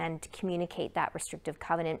phrase and communicate that restrictive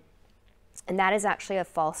covenant. And that is actually a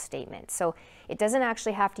false statement. So it doesn't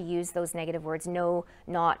actually have to use those negative words, no,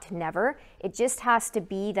 not, never. It just has to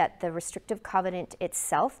be that the restrictive covenant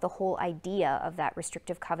itself, the whole idea of that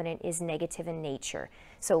restrictive covenant, is negative in nature.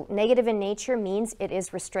 So negative in nature means it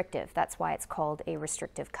is restrictive. That's why it's called a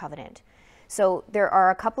restrictive covenant. So there are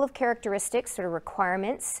a couple of characteristics, sort of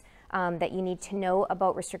requirements, that you need to know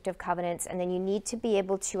about restrictive covenants, and then you need to be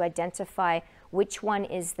able to identify which one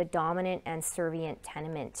is the dominant and servient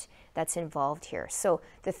tenement that's involved here. So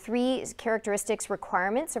the three characteristics,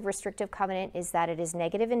 requirements of restrictive covenant is that it is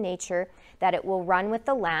negative in nature, that it will run with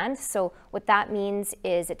the land. So what that means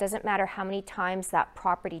is it doesn't matter how many times that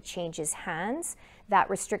property changes hands, that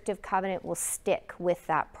restrictive covenant will stick with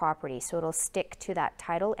that property. So it'll stick to that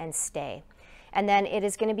title and stay. And then it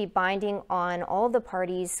is going to be binding on all the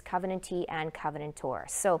parties, covenantee and covenantor.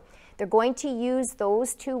 So they're going to use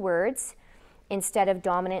those two words instead of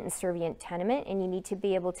dominant and servient tenement, and you need to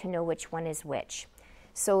be able to know which one is which.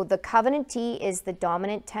 So the covenantee is the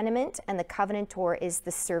dominant tenement and the covenantor is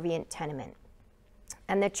the servient tenement.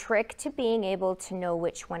 And the trick to being able to know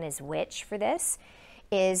which one is which for this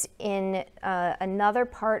is in another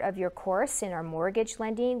part of your course, in our mortgage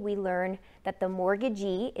lending, we learn that the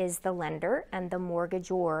mortgagee is the lender and the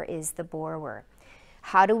mortgagor is the borrower.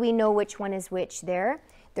 How do we know which one is which there?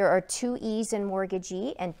 There are two E's in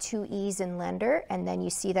mortgagee and two E's in lender, and then you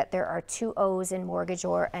see that there are two O's in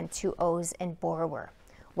mortgagor and two O's in borrower.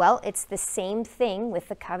 Well, it's the same thing with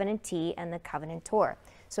the covenantee and the covenantor.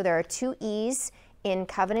 So there are two E's in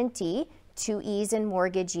covenantee, two E's in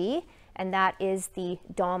mortgagee, and that is the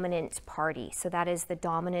dominant party. So that is the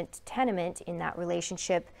dominant tenement in that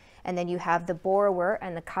relationship. And then you have the borrower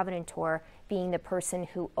and the covenantor being the person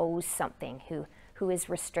who owes something, who is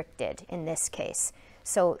restricted in this case.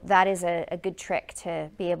 So that is a good trick to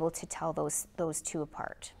be able to tell those two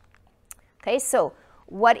apart. Okay, so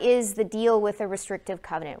what is the deal with a restrictive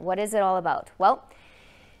covenant? What is it all about? Well,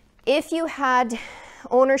 if you had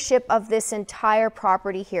ownership of this entire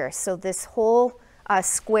property here, so this whole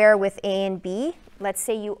square with A and B, let's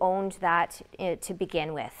say you owned that to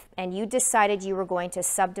begin with, and you decided you were going to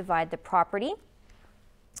subdivide the property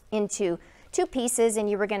into two pieces, and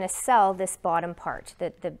you were going to sell this bottom part,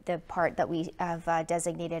 the part that we have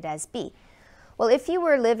designated as B. Well, if you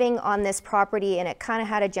were living on this property and it kind of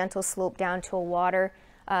had a gentle slope down to a water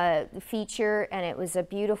feature and it was a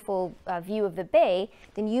beautiful view of the bay,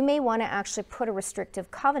 then you may want to actually put a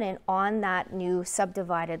restrictive covenant on that new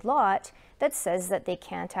subdivided lot that says that they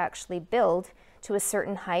can't actually build to a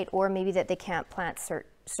certain height, or maybe that they can't plant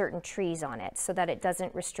certain trees on it, so that it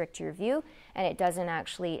doesn't restrict your view and it doesn't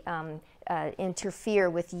actually interfere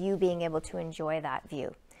with you being able to enjoy that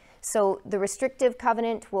view. So the restrictive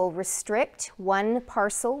covenant will restrict one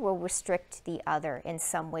parcel, will restrict the other in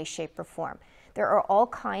some way, shape, or form. There are all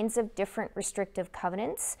kinds of different restrictive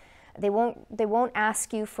covenants. They won't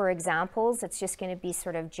ask you for examples. It's just going to be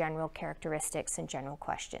sort of general characteristics and general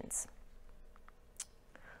questions.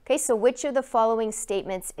 Okay, so which of the following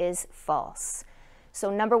statements is false? So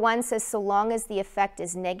number one says, so long as the effect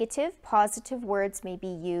is negative, positive words may be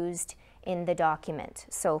used in the document.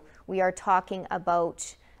 So we are talking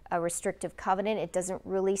about a restrictive covenant. It doesn't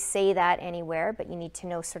really say that anywhere, but you need to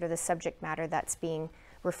know sort of the subject matter that's being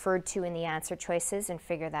referred to in the answer choices and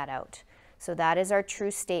figure that out. So that is our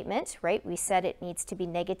true statement, right? We said it needs to be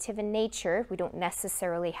negative in nature. We don't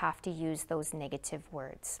necessarily have to use those negative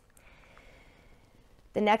words.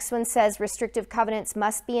 The next one says restrictive covenants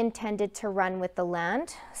must be intended to run with the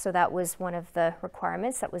land. So that was one of the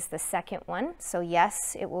requirements. That was the second one. So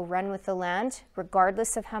yes, it will run with the land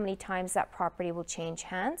regardless of how many times that property will change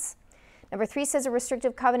hands. Number three says a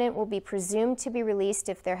restrictive covenant will be presumed to be released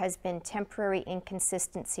if there has been temporary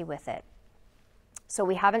inconsistency with it. So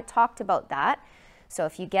we haven't talked about that. So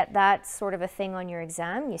if you get that sort of a thing on your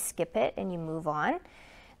exam, you skip it and you move on.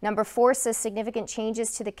 Number four says significant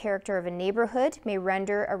changes to the character of a neighborhood may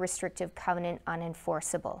render a restrictive covenant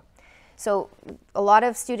unenforceable. So a lot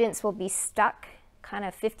of students will be stuck kind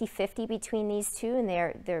of 50-50 between these two, and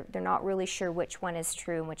they're not really sure which one is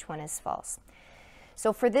true and which one is false.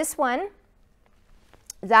 So for this one,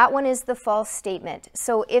 that one is the false statement.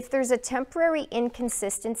 So if there's a temporary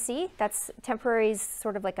inconsistency, that's temporary is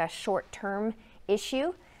sort of like a short-term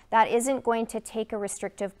issue, that isn't going to take a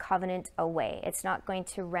restrictive covenant away. It's not going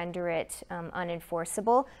to render it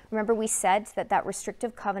unenforceable. Remember, we said that that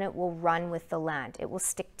restrictive covenant will run with the land. It will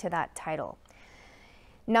stick to that title.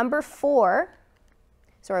 Number four,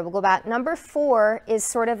 sorry, we'll go back. Number four is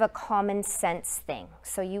sort of a common sense thing.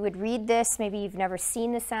 So you would read this, maybe you've never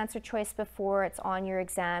seen this answer choice before, it's on your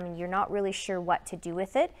exam and you're not really sure what to do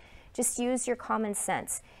with it. Just use your common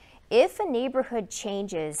sense. if a neighborhood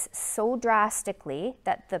changes so drastically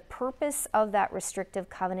that the purpose of that restrictive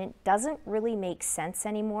covenant doesn't really make sense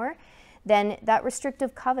anymore, then that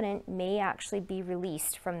restrictive covenant may actually be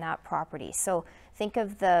released from that property. So think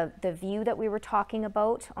of the view that we were talking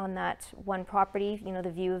about on that one property, you know,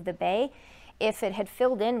 the view of the bay. If it had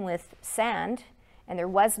filled in with sand and there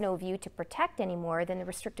was no view to protect anymore, then the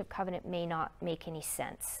restrictive covenant may not make any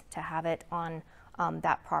sense to have it on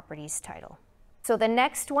that property's title. So the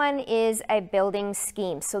next one is a building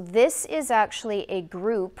scheme. So this is actually a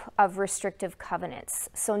group of restrictive covenants.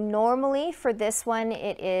 So normally for this one,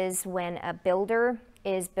 it is when a builder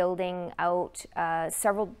is building out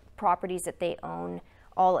several properties that they own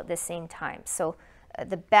all at the same time. So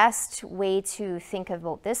the best way to think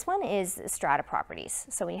about this one is strata properties.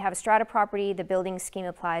 So when you have a strata property, the building scheme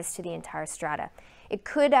applies to the entire strata. It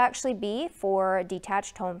could actually be for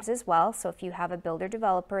detached homes as well. So if you have a builder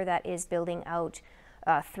developer that is building out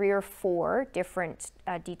 3 or 4 different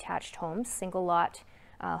detached homes, single lot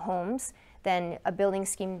homes, then a building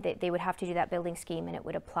scheme, they would have to do that building scheme and it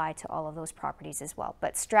would apply to all of those properties as well.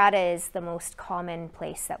 But strata is the most common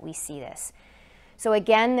place that we see this. So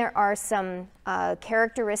again, there are some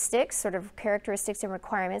characteristics and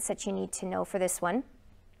requirements that you need to know for this one.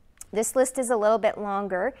 This list is a little bit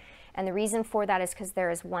longer, and the reason for that is because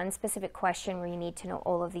there is one specific question where you need to know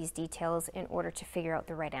all of these details in order to figure out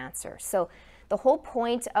the right answer. So the whole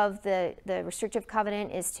point of the restrictive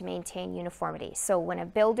covenant is to maintain uniformity. So when a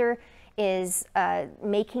builder is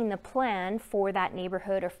making the plan for that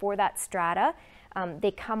neighborhood or for that strata,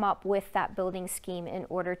 they come up with that building scheme in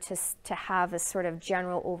order to have a sort of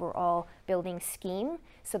general overall building scheme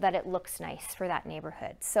so that it looks nice for that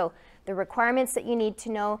neighborhood. So the requirements that you need to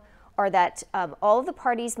know are that all of the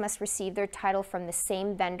parties must receive their title from the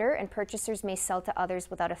same vendor, and purchasers may sell to others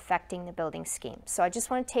without affecting the building scheme. So I just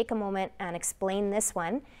want to take a moment and explain this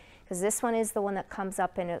one, because this one is the one that comes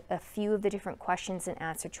up in a few of the different questions and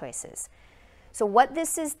answer choices. So what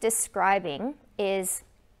this is describing is,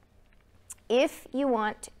 if you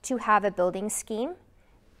want to have a building scheme,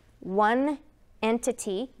 one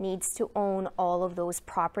entity needs to own all of those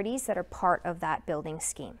properties that are part of that building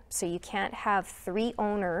scheme. So you can't have 3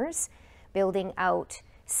 owners building out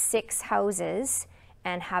 6 houses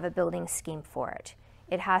and have a building scheme for it.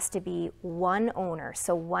 It has to be one owner,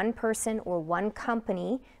 so one person or one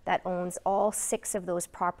company that owns all 6 of those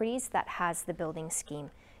properties that has the building scheme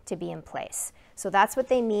to be in place. So that's what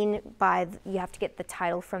they mean by you have to get the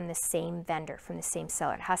title from the same vendor, from the same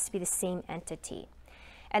seller. It has to be the same entity.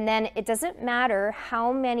 And then it doesn't matter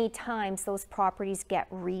how many times those properties get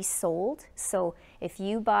resold. So if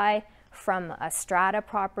you buy from a strata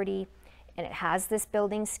property and it has this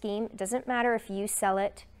building scheme, it doesn't matter if you sell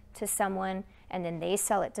it to someone and then they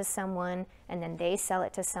sell it to someone and then they sell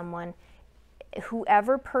it to someone.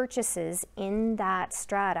 Whoever purchases in that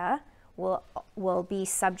strata will be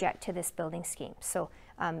subject to this building scheme. So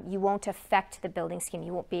you won't affect the building scheme.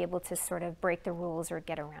 You won't be able to sort of break the rules or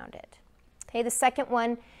get around it. Okay, the second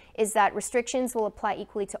one is that restrictions will apply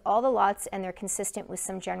equally to all the lots and they're consistent with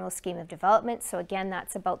some general scheme of development. So again,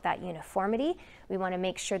 that's about that uniformity. We want to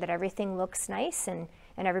make sure that everything looks nice and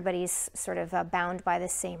everybody's sort of bound by the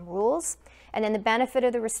same rules. And then the benefit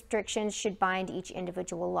of the restrictions should bind each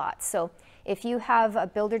individual lot. So if you have a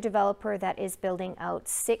builder developer that is building out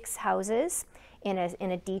 6 houses in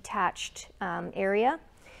a detached area,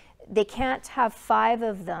 they can't have 5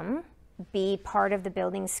 of them be part of the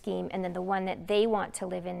building scheme, and then the one that they want to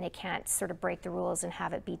live in, they can't sort of break the rules and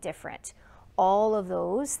have it be different. All of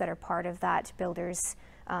those that are part of that builder's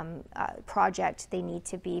project, they need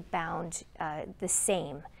to be bound the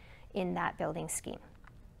same in that building scheme.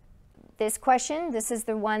 This question, this is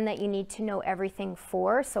the one that you need to know everything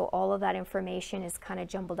for, so all of that information is kind of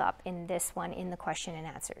jumbled up in this one in the question and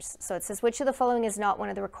answers. So it says, which of the following is not one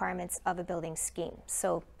of the requirements of a building scheme?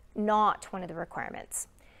 So not one of the requirements.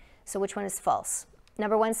 So which one is false?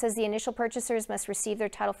 Number 1 says the initial purchasers must receive their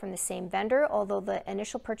title from the same vendor, although the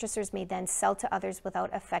initial purchasers may then sell to others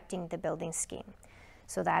without affecting the building scheme.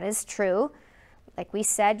 So that is true. Like we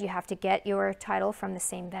said, you have to get your title from the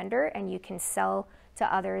same vendor and you can sell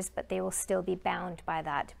to others, but they will still be bound by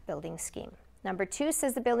that building scheme. Number 2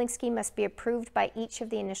 says the building scheme must be approved by each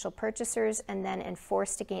of the initial purchasers and then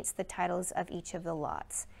enforced against the titles of each of the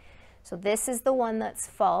lots. So this is the one that's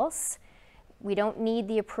false. We don't need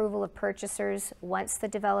the approval of purchasers. Once the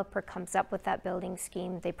developer comes up with that building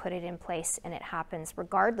scheme, they put it in place and it happens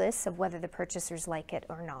regardless of whether the purchasers like it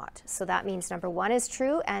or not. So that means number 1 is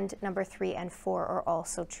true and number 3 and 4 are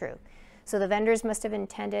also true. So the vendors must have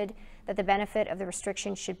intended that the benefit of the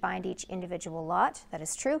restriction should bind each individual lot. That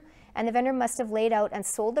is true. And the vendor must have laid out and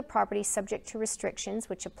sold the property subject to restrictions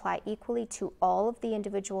which apply equally to all of the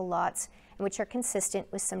individual lots and which are consistent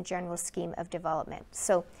with some general scheme of development.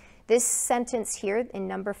 So this sentence here in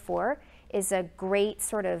number 4 is a great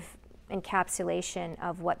sort of encapsulation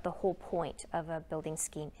of what the whole point of a building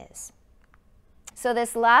scheme is. So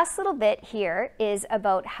this last little bit here is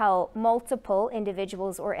about how multiple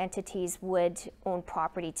individuals or entities would own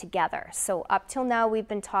property together. So up till now we've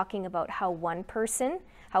been talking about how one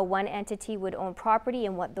entity would own property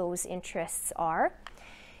and what those interests are.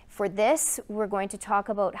 For this, we're going to talk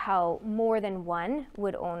about how more than one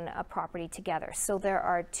would own a property together. So there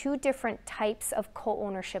are 2 different types of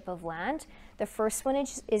co-ownership of land. The first one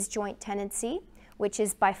is joint tenancy, which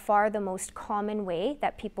is by far the most common way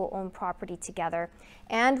that people own property together.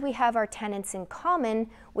 And we have our tenants in common,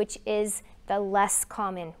 which is the less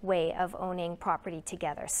common way of owning property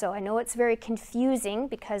together. So I know it's very confusing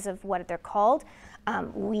because of what they're called.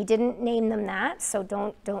 We didn't name them that, so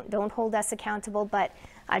don't hold us accountable, but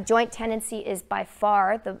joint tenancy is by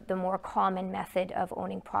far the more common method of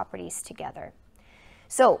owning properties together.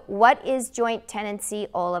 So what is joint tenancy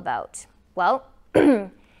all about? Well,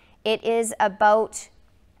 it is about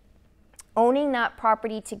owning that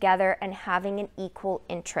property together and having an equal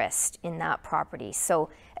interest in that property.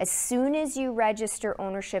 So as soon as you register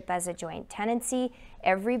ownership as a joint tenancy,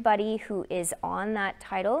 everybody who is on that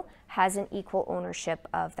title has an equal ownership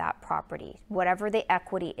of that property, whatever the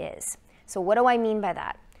equity is. So what do I mean by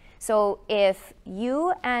that? So if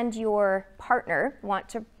you and your partner want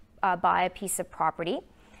to buy a piece of property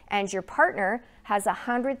and your partner has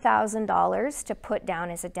 $100,000 to put down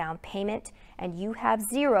as a down payment and you have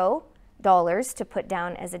 $0 to put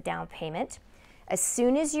down as a down payment, as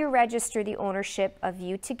soon as you register the ownership of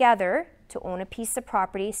you together to own a piece of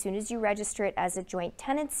property, as soon as you register it as a joint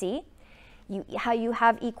tenancy, you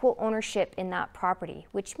have equal ownership in that property,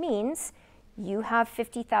 which means you have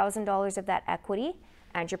 $50,000 of that equity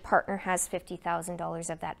and your partner has $50,000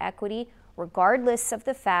 of that equity, regardless of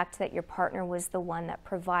the fact that your partner was the one that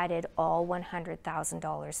provided all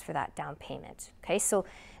 $100,000 for that down payment. Okay, so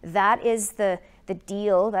that is the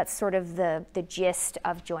deal, that's sort of the gist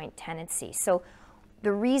of joint tenancy. So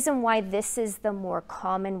the reason why this is the more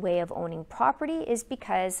common way of owning property is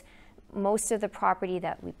because most of the property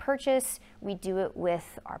that we purchase, we do it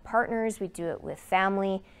with our partners, we do it with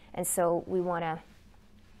family, and so we want to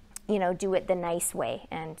do it the nice way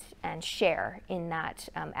and share in that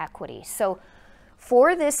equity. So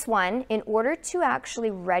for this one, in order to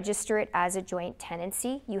actually register it as a joint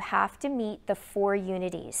tenancy, you have to meet the 4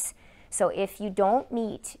 unities. So if you don't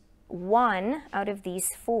meet 1 out of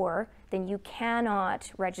these 4, then you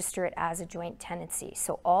cannot register it as a joint tenancy.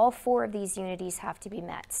 So all 4 of these unities have to be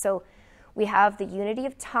met. So we have the unity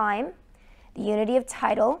of time, the unity of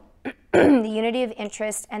title, the unity of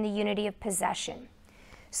interest, and the unity of possession.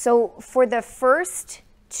 So for the first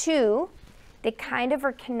 2, they kind of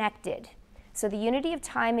are connected. So the unity of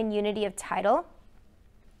time and unity of title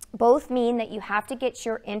both mean that you have to get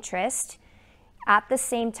your interest at the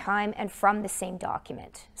same time and from the same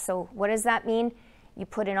document. So what does that mean? You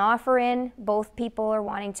put an offer in, both people are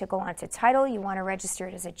wanting to go onto title, you want to register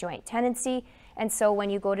it as a joint tenancy, and so when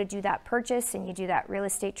you go to do that purchase and you do that real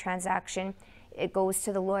estate transaction, it goes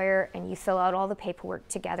to the lawyer and you fill out all the paperwork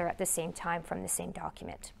together at the same time from the same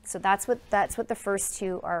document. So that's what the first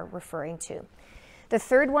 2 are referring to. The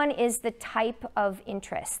third one is the type of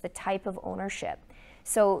interest, the type of ownership.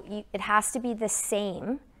 So it has to be the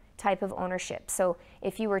same type of ownership. So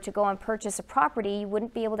if you were to go and purchase a property, you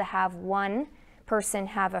wouldn't be able to have one person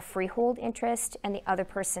have a freehold interest and the other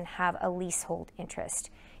person have a leasehold interest.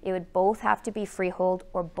 It would both have to be freehold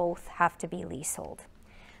or both have to be leasehold.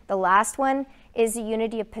 The last one is the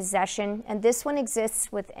unity of possession, and this one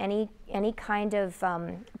exists with any kind of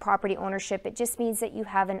property ownership. It just means that you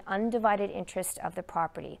have an undivided interest of the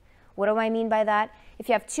property. What do I mean by that? If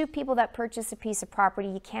you have 2 people that purchase a piece of property,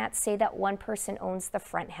 you can't say that one person owns the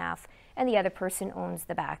front half and the other person owns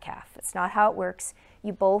the back half. It's not how it works.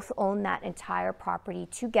 You both own that entire property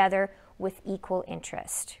together with equal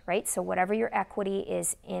interest, right? So whatever your equity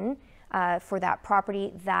is in for that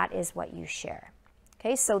property, that is what you share.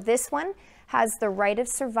 Okay, so this one has the right of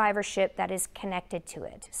survivorship that is connected to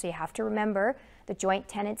it. So you have to remember the joint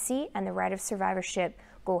tenancy and the right of survivorship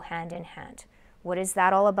go hand in hand. What is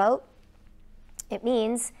that all about? It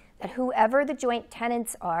means that whoever the joint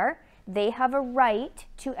tenants are, they have a right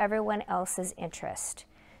to everyone else's interest.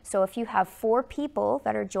 So if you have 4 people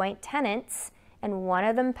that are joint tenants and one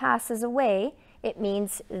of them passes away, it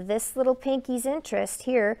means this little pinky's interest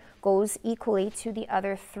here goes equally to the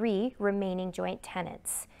other 3 remaining joint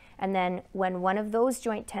tenants. And then when one of those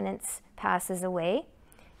joint tenants passes away,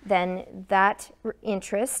 then that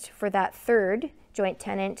interest for that 3rd joint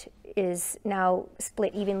tenant is now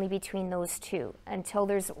split evenly between those 2 until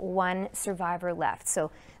there's 1 survivor left.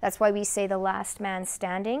 So that's why we say the last man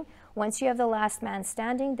standing. Once you have the last man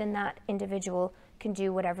standing, then that individual can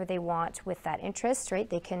do whatever they want with that interest, right?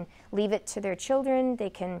 They can leave it to their children, they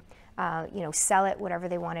can sell it, whatever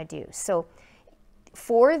they want to do. So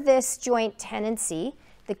for this joint tenancy,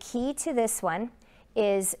 the key to this one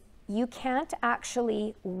is you can't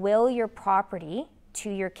actually will your property to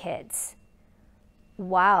your kids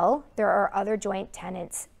while there are other joint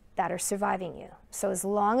tenants that are surviving you. So as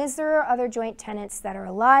long as there are other joint tenants that are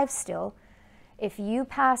alive still, if you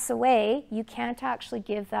pass away, you can't actually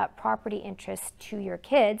give that property interest to your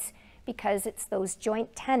kids because it's those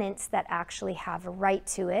joint tenants that actually have a right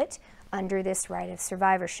to it under this right of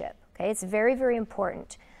survivorship. Okay, it's very, very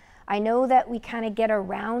important. I know that we kind of get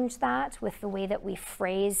around that with the way that we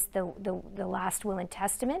phrase the last will and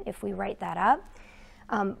testament if we write that up.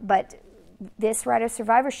 But this right of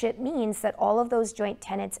survivorship means that all of those joint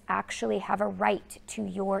tenants actually have a right to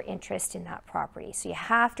your interest in that property. So you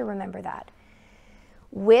have to remember that.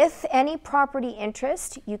 With any property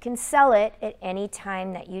interest, you can sell it at any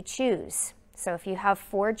time that you choose. So if you have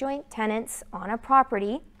 4 joint tenants on a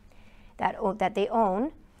property that they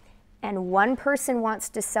own, and one person wants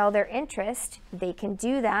to sell their interest, they can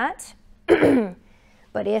do that.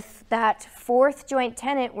 But if that 4th joint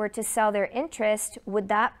tenant were to sell their interest, would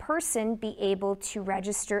that person be able to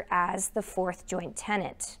register as the 4th joint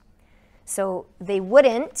tenant? So they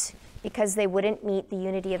wouldn't, because they wouldn't meet the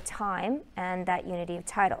unity of time and that unity of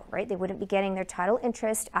title, right? They wouldn't be getting their title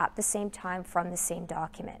interest at the same time from the same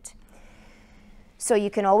document. So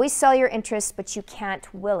you can always sell your interest, but you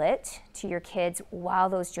can't will it to your kids while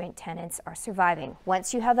those joint tenants are surviving.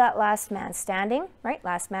 Once you have that last man standing, right,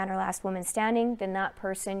 last man or last woman standing, then that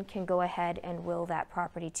person can go ahead and will that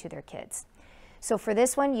property to their kids. So for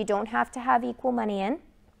this one, you don't have to have equal money in,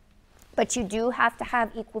 but you do have to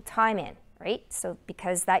have equal time in, right? So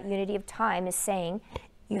because that unity of time is saying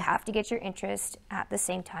you have to get your interest at the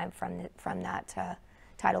same time from that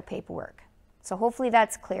title paperwork. So hopefully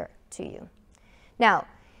that's clear to you. Now,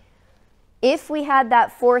 if we had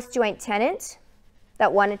that 4th joint tenant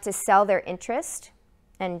that wanted to sell their interest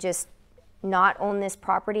and just not own this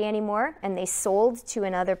property anymore, and they sold to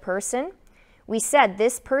another person, we said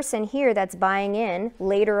this person here that's buying in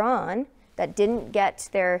later on that didn't get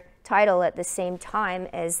their title at the same time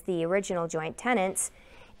as the original joint tenants,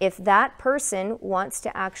 if that person wants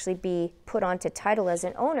to actually be put onto title as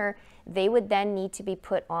an owner, they would then need to be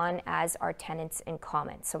put on as our tenants in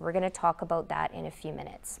common. So we're going to talk about that in a few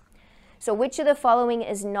minutes. So which of the following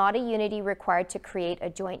is not a unity required to create a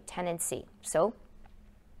joint tenancy? So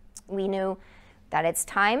we knew that it's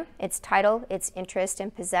time, it's title, it's interest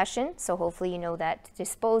and possession. So hopefully you know that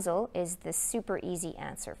disposal is the super easy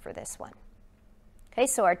answer for this one. Okay,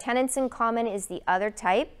 so our tenants in common is the other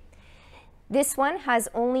type. This one has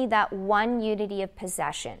only that one unity of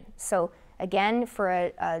possession. So again, for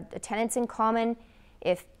a tenants in common,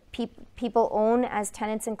 if people own as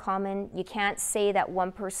tenants in common, you can't say that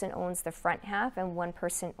one person owns the front half and one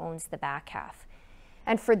person owns the back half.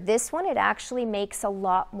 And for this one, it actually makes a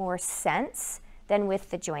lot more sense than with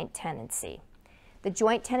the joint tenancy. The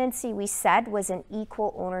joint tenancy, we said, was an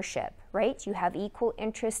equal ownership, right? You have equal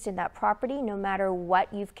interest in that property no matter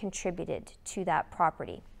what you've contributed to that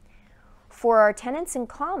property. For our tenants in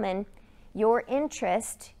common, your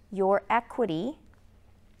interest, your equity,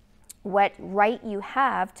 what right you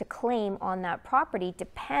have to claim on that property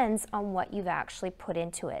depends on what you've actually put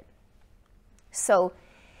into it. So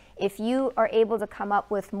if you are able to come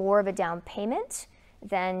up with more of a down payment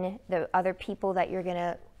than the other people that you're going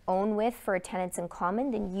to own with for a tenants in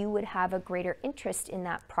common, then you would have a greater interest in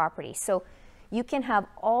that property. So you can have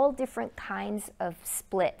all different kinds of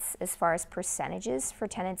splits as far as percentages for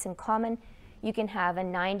tenants in common. You can have a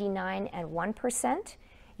 99 and 1%.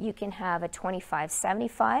 You can have a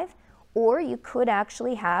 25-75, or you could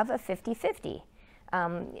actually have a 50-50.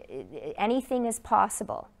 Anything is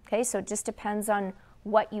possible, okay? So it just depends on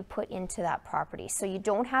what you put into that property. So you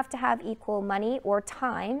don't have to have equal money or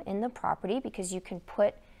time in the property because you can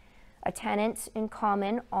put a tenant in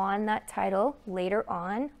common on that title later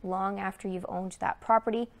on, long after you've owned that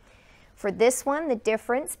property. For this one, the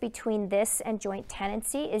difference between this and joint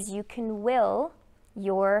tenancy is you can will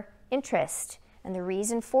your interest. And the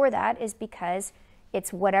reason for that is because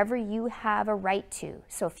it's whatever you have a right to.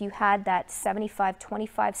 So if you had that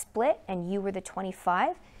 75-25 split and you were the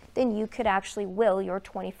 25, then you could actually will your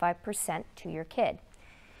 25% to your kid.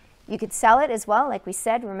 You could sell it as well. Like we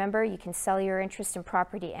said, remember, you can sell your interest in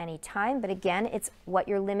property anytime, but again, it's what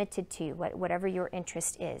you're limited to, whatever your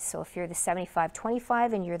interest is. So if you're the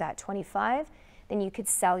 75-25 and you're that 25, then you could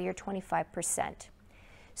sell your 25%.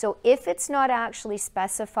 So if it's not actually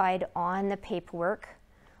specified on the paperwork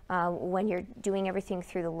when you're doing everything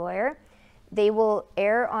through the lawyer, they will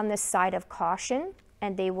err on the side of caution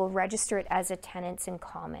and they will register it as a tenants in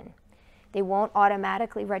common. They won't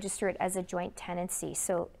automatically register it as a joint tenancy.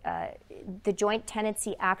 So the joint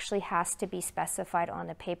tenancy actually has to be specified on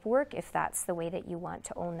the paperwork if that's the way that you want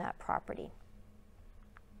to own that property.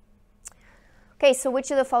 Okay, so which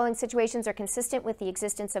of the following situations are consistent with the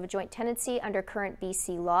existence of a joint tenancy under current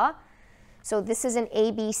BC law? So this is an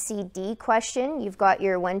A, B, C, D question. You've got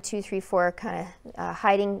your 1, 2, 3, 4 kind of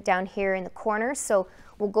hiding down here in the corner. So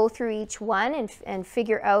we'll go through each one and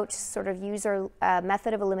figure out, sort of use our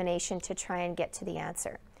method of elimination to try and get to the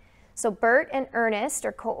answer. So Bert and Ernest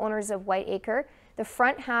are co-owners of Whiteacre. The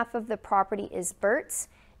front half of the property is Bert's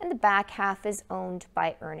and the back half is owned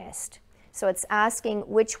by Ernest. So it's asking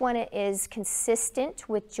which one is consistent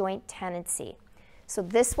with joint tenancy. So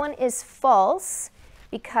this one is false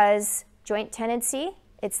because joint tenancy,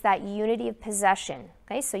 it's that unity of possession.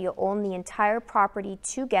 Okay, so you own the entire property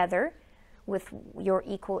together with your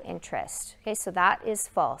equal interest. Okay, so that is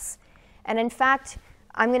false. And in fact,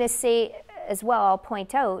 I'm going to say as well, I'll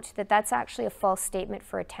point out that that's actually a false statement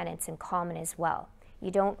for a tenants in common as well.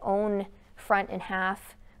 You don't own front and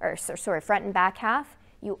back half.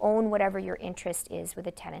 You own whatever your interest is with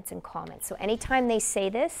the tenants in common. So anytime they say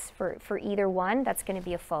this for either one, that's going to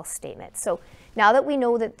be a false statement. So now that we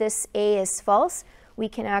know that this A is false, we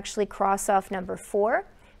can actually cross off number 4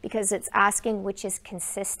 because it's asking which is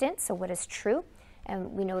consistent, so what is true,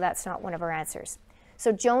 and we know that's not one of our answers.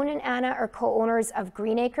 So Joan and Anna are co-owners of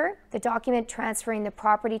Greenacre. The document transferring the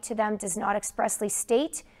property to them does not expressly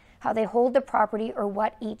state how they hold the property or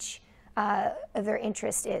what each of their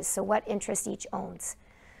interest is, so what interest each owns.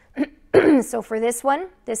 So for this one,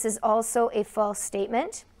 this is also a false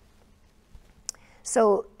statement.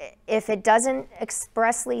 So if it doesn't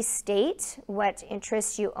expressly state what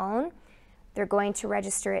interest you own, they're going to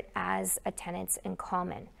register it as a tenants in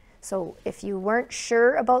common. So if you weren't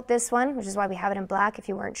sure about this one, which is why we have it in black, if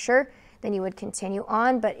you weren't sure, then you would continue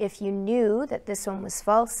on. But if you knew that this one was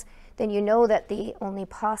false, then you know that the only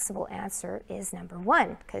possible answer is number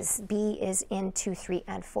 1, because B is in 2, 3,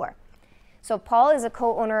 and 4. So Paul is a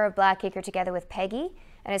co-owner of Blackacre together with Peggy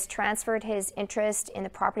and has transferred his interest in the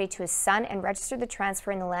property to his son and registered the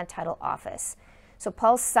transfer in the land title office. So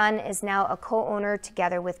Paul's son is now a co-owner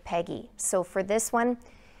together with Peggy. So for this one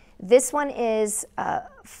is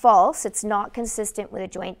false. It's not consistent with a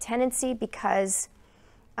joint tenancy because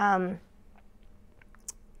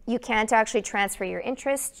you can't actually transfer your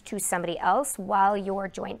interest to somebody else while your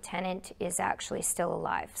joint tenant is actually still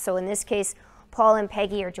alive. So in this case, Paul and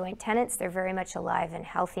Peggy are joint tenants. They're very much alive and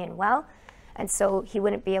healthy and well. And so he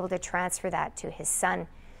wouldn't be able to transfer that to his son.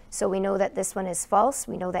 So we know that this one is false.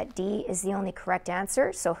 We know that D is the only correct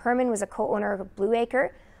answer. So Herman was a co-owner of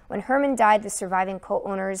Blueacre. When Herman died, the surviving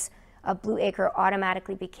co-owners of Blueacre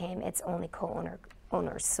automatically became its only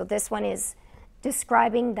co-owners. So this one is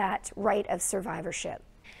describing that right of survivorship.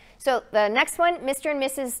 So the next one, Mr. and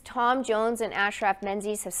Mrs. Tom Jones and Ashraf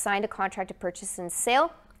Menzies have signed a contract of purchase and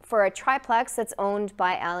sale for a triplex that's owned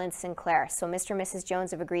by Alan Sinclair. So Mr. and Mrs.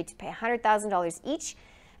 Jones have agreed to pay $100,000 each,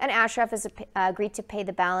 and Ashraf has agreed to pay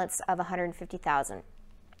the balance of $150,000.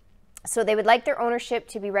 So they would like their ownership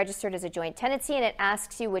to be registered as a joint tenancy, and it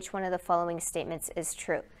asks you which one of the following statements is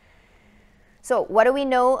true. So what do we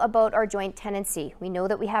know about our joint tenancy? We know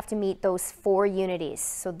that we have to meet those 4 unities.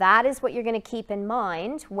 So that is what you're going to keep in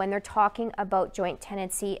mind when they're talking about joint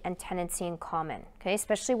tenancy and tenancy in common, okay?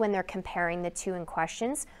 Especially when they're comparing the 2 in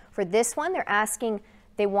questions. For this one, they're asking,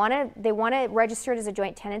 they want to register it as a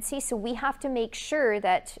joint tenancy, so we have to make sure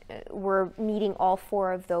that we're meeting all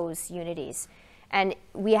 4 of those unities. And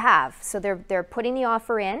we have. So they're putting the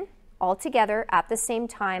offer in all together at the same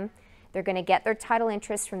time. They're going to get their title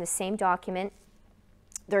interest from the same document.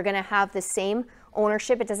 They're going to have the same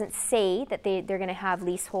ownership. It doesn't say that they're going to have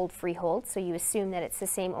leasehold, freehold, so you assume that it's the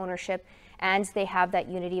same ownership, and they have that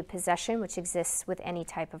unity of possession, which exists with any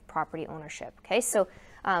type of property ownership. Okay, so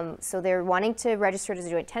they're wanting to register it as a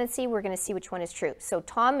joint tenancy. We're going to see which one is true. So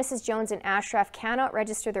Tom, Mrs. Jones, and Ashraf cannot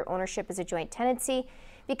register their ownership as a joint tenancy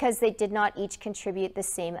because they did not each contribute the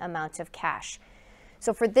same amount of cash.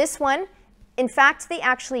 So for this one, in fact, they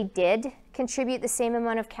actually did contribute the same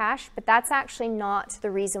amount of cash, but that's actually not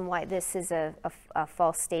the reason why this is a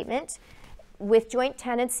false statement. with joint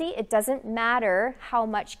tenancy, it doesn't matter how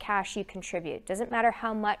much cash you contribute. It doesn't matter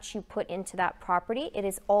how much you put into that property. It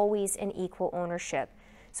is always an equal ownership.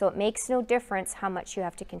 So it makes no difference how much you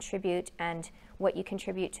have to contribute and what you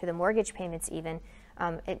contribute to the mortgage payments even.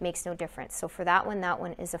 It makes no difference. So for that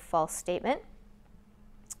one is a false statement.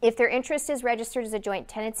 If their interest is registered as a joint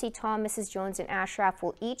tenancy, Tom, Mrs. Jones, and Ashraf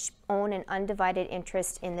will each own an undivided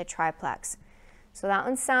interest in the triplex. So that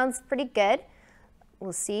one sounds pretty good.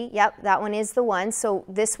 We'll see. Yep, that one is the one. So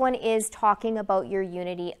this one is talking about your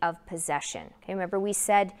unity of possession. Okay, remember we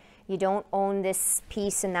said you don't own this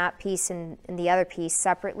piece and that piece and the other piece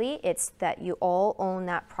separately. It's that you all own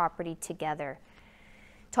that property together.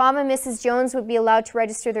 Tom and Mrs. Jones would be allowed to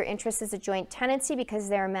register their interest as a joint tenancy because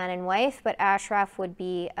they're man and wife, but Ashraf would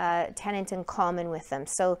be a tenant in common with them.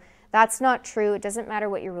 So that's not true. It doesn't matter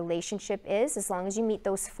what your relationship is. As long as you meet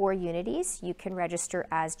those 4 unities, you can register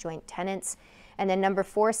as joint tenants. And then number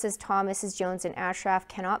 4 says Tom, Mrs. Jones, and Ashraf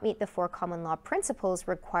cannot meet the 4 common law principles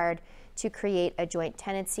required to create a joint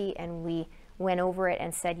tenancy. And we went over it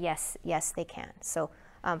and said, yes, they can. So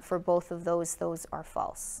for both of those are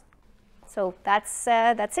false. So that's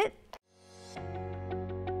it.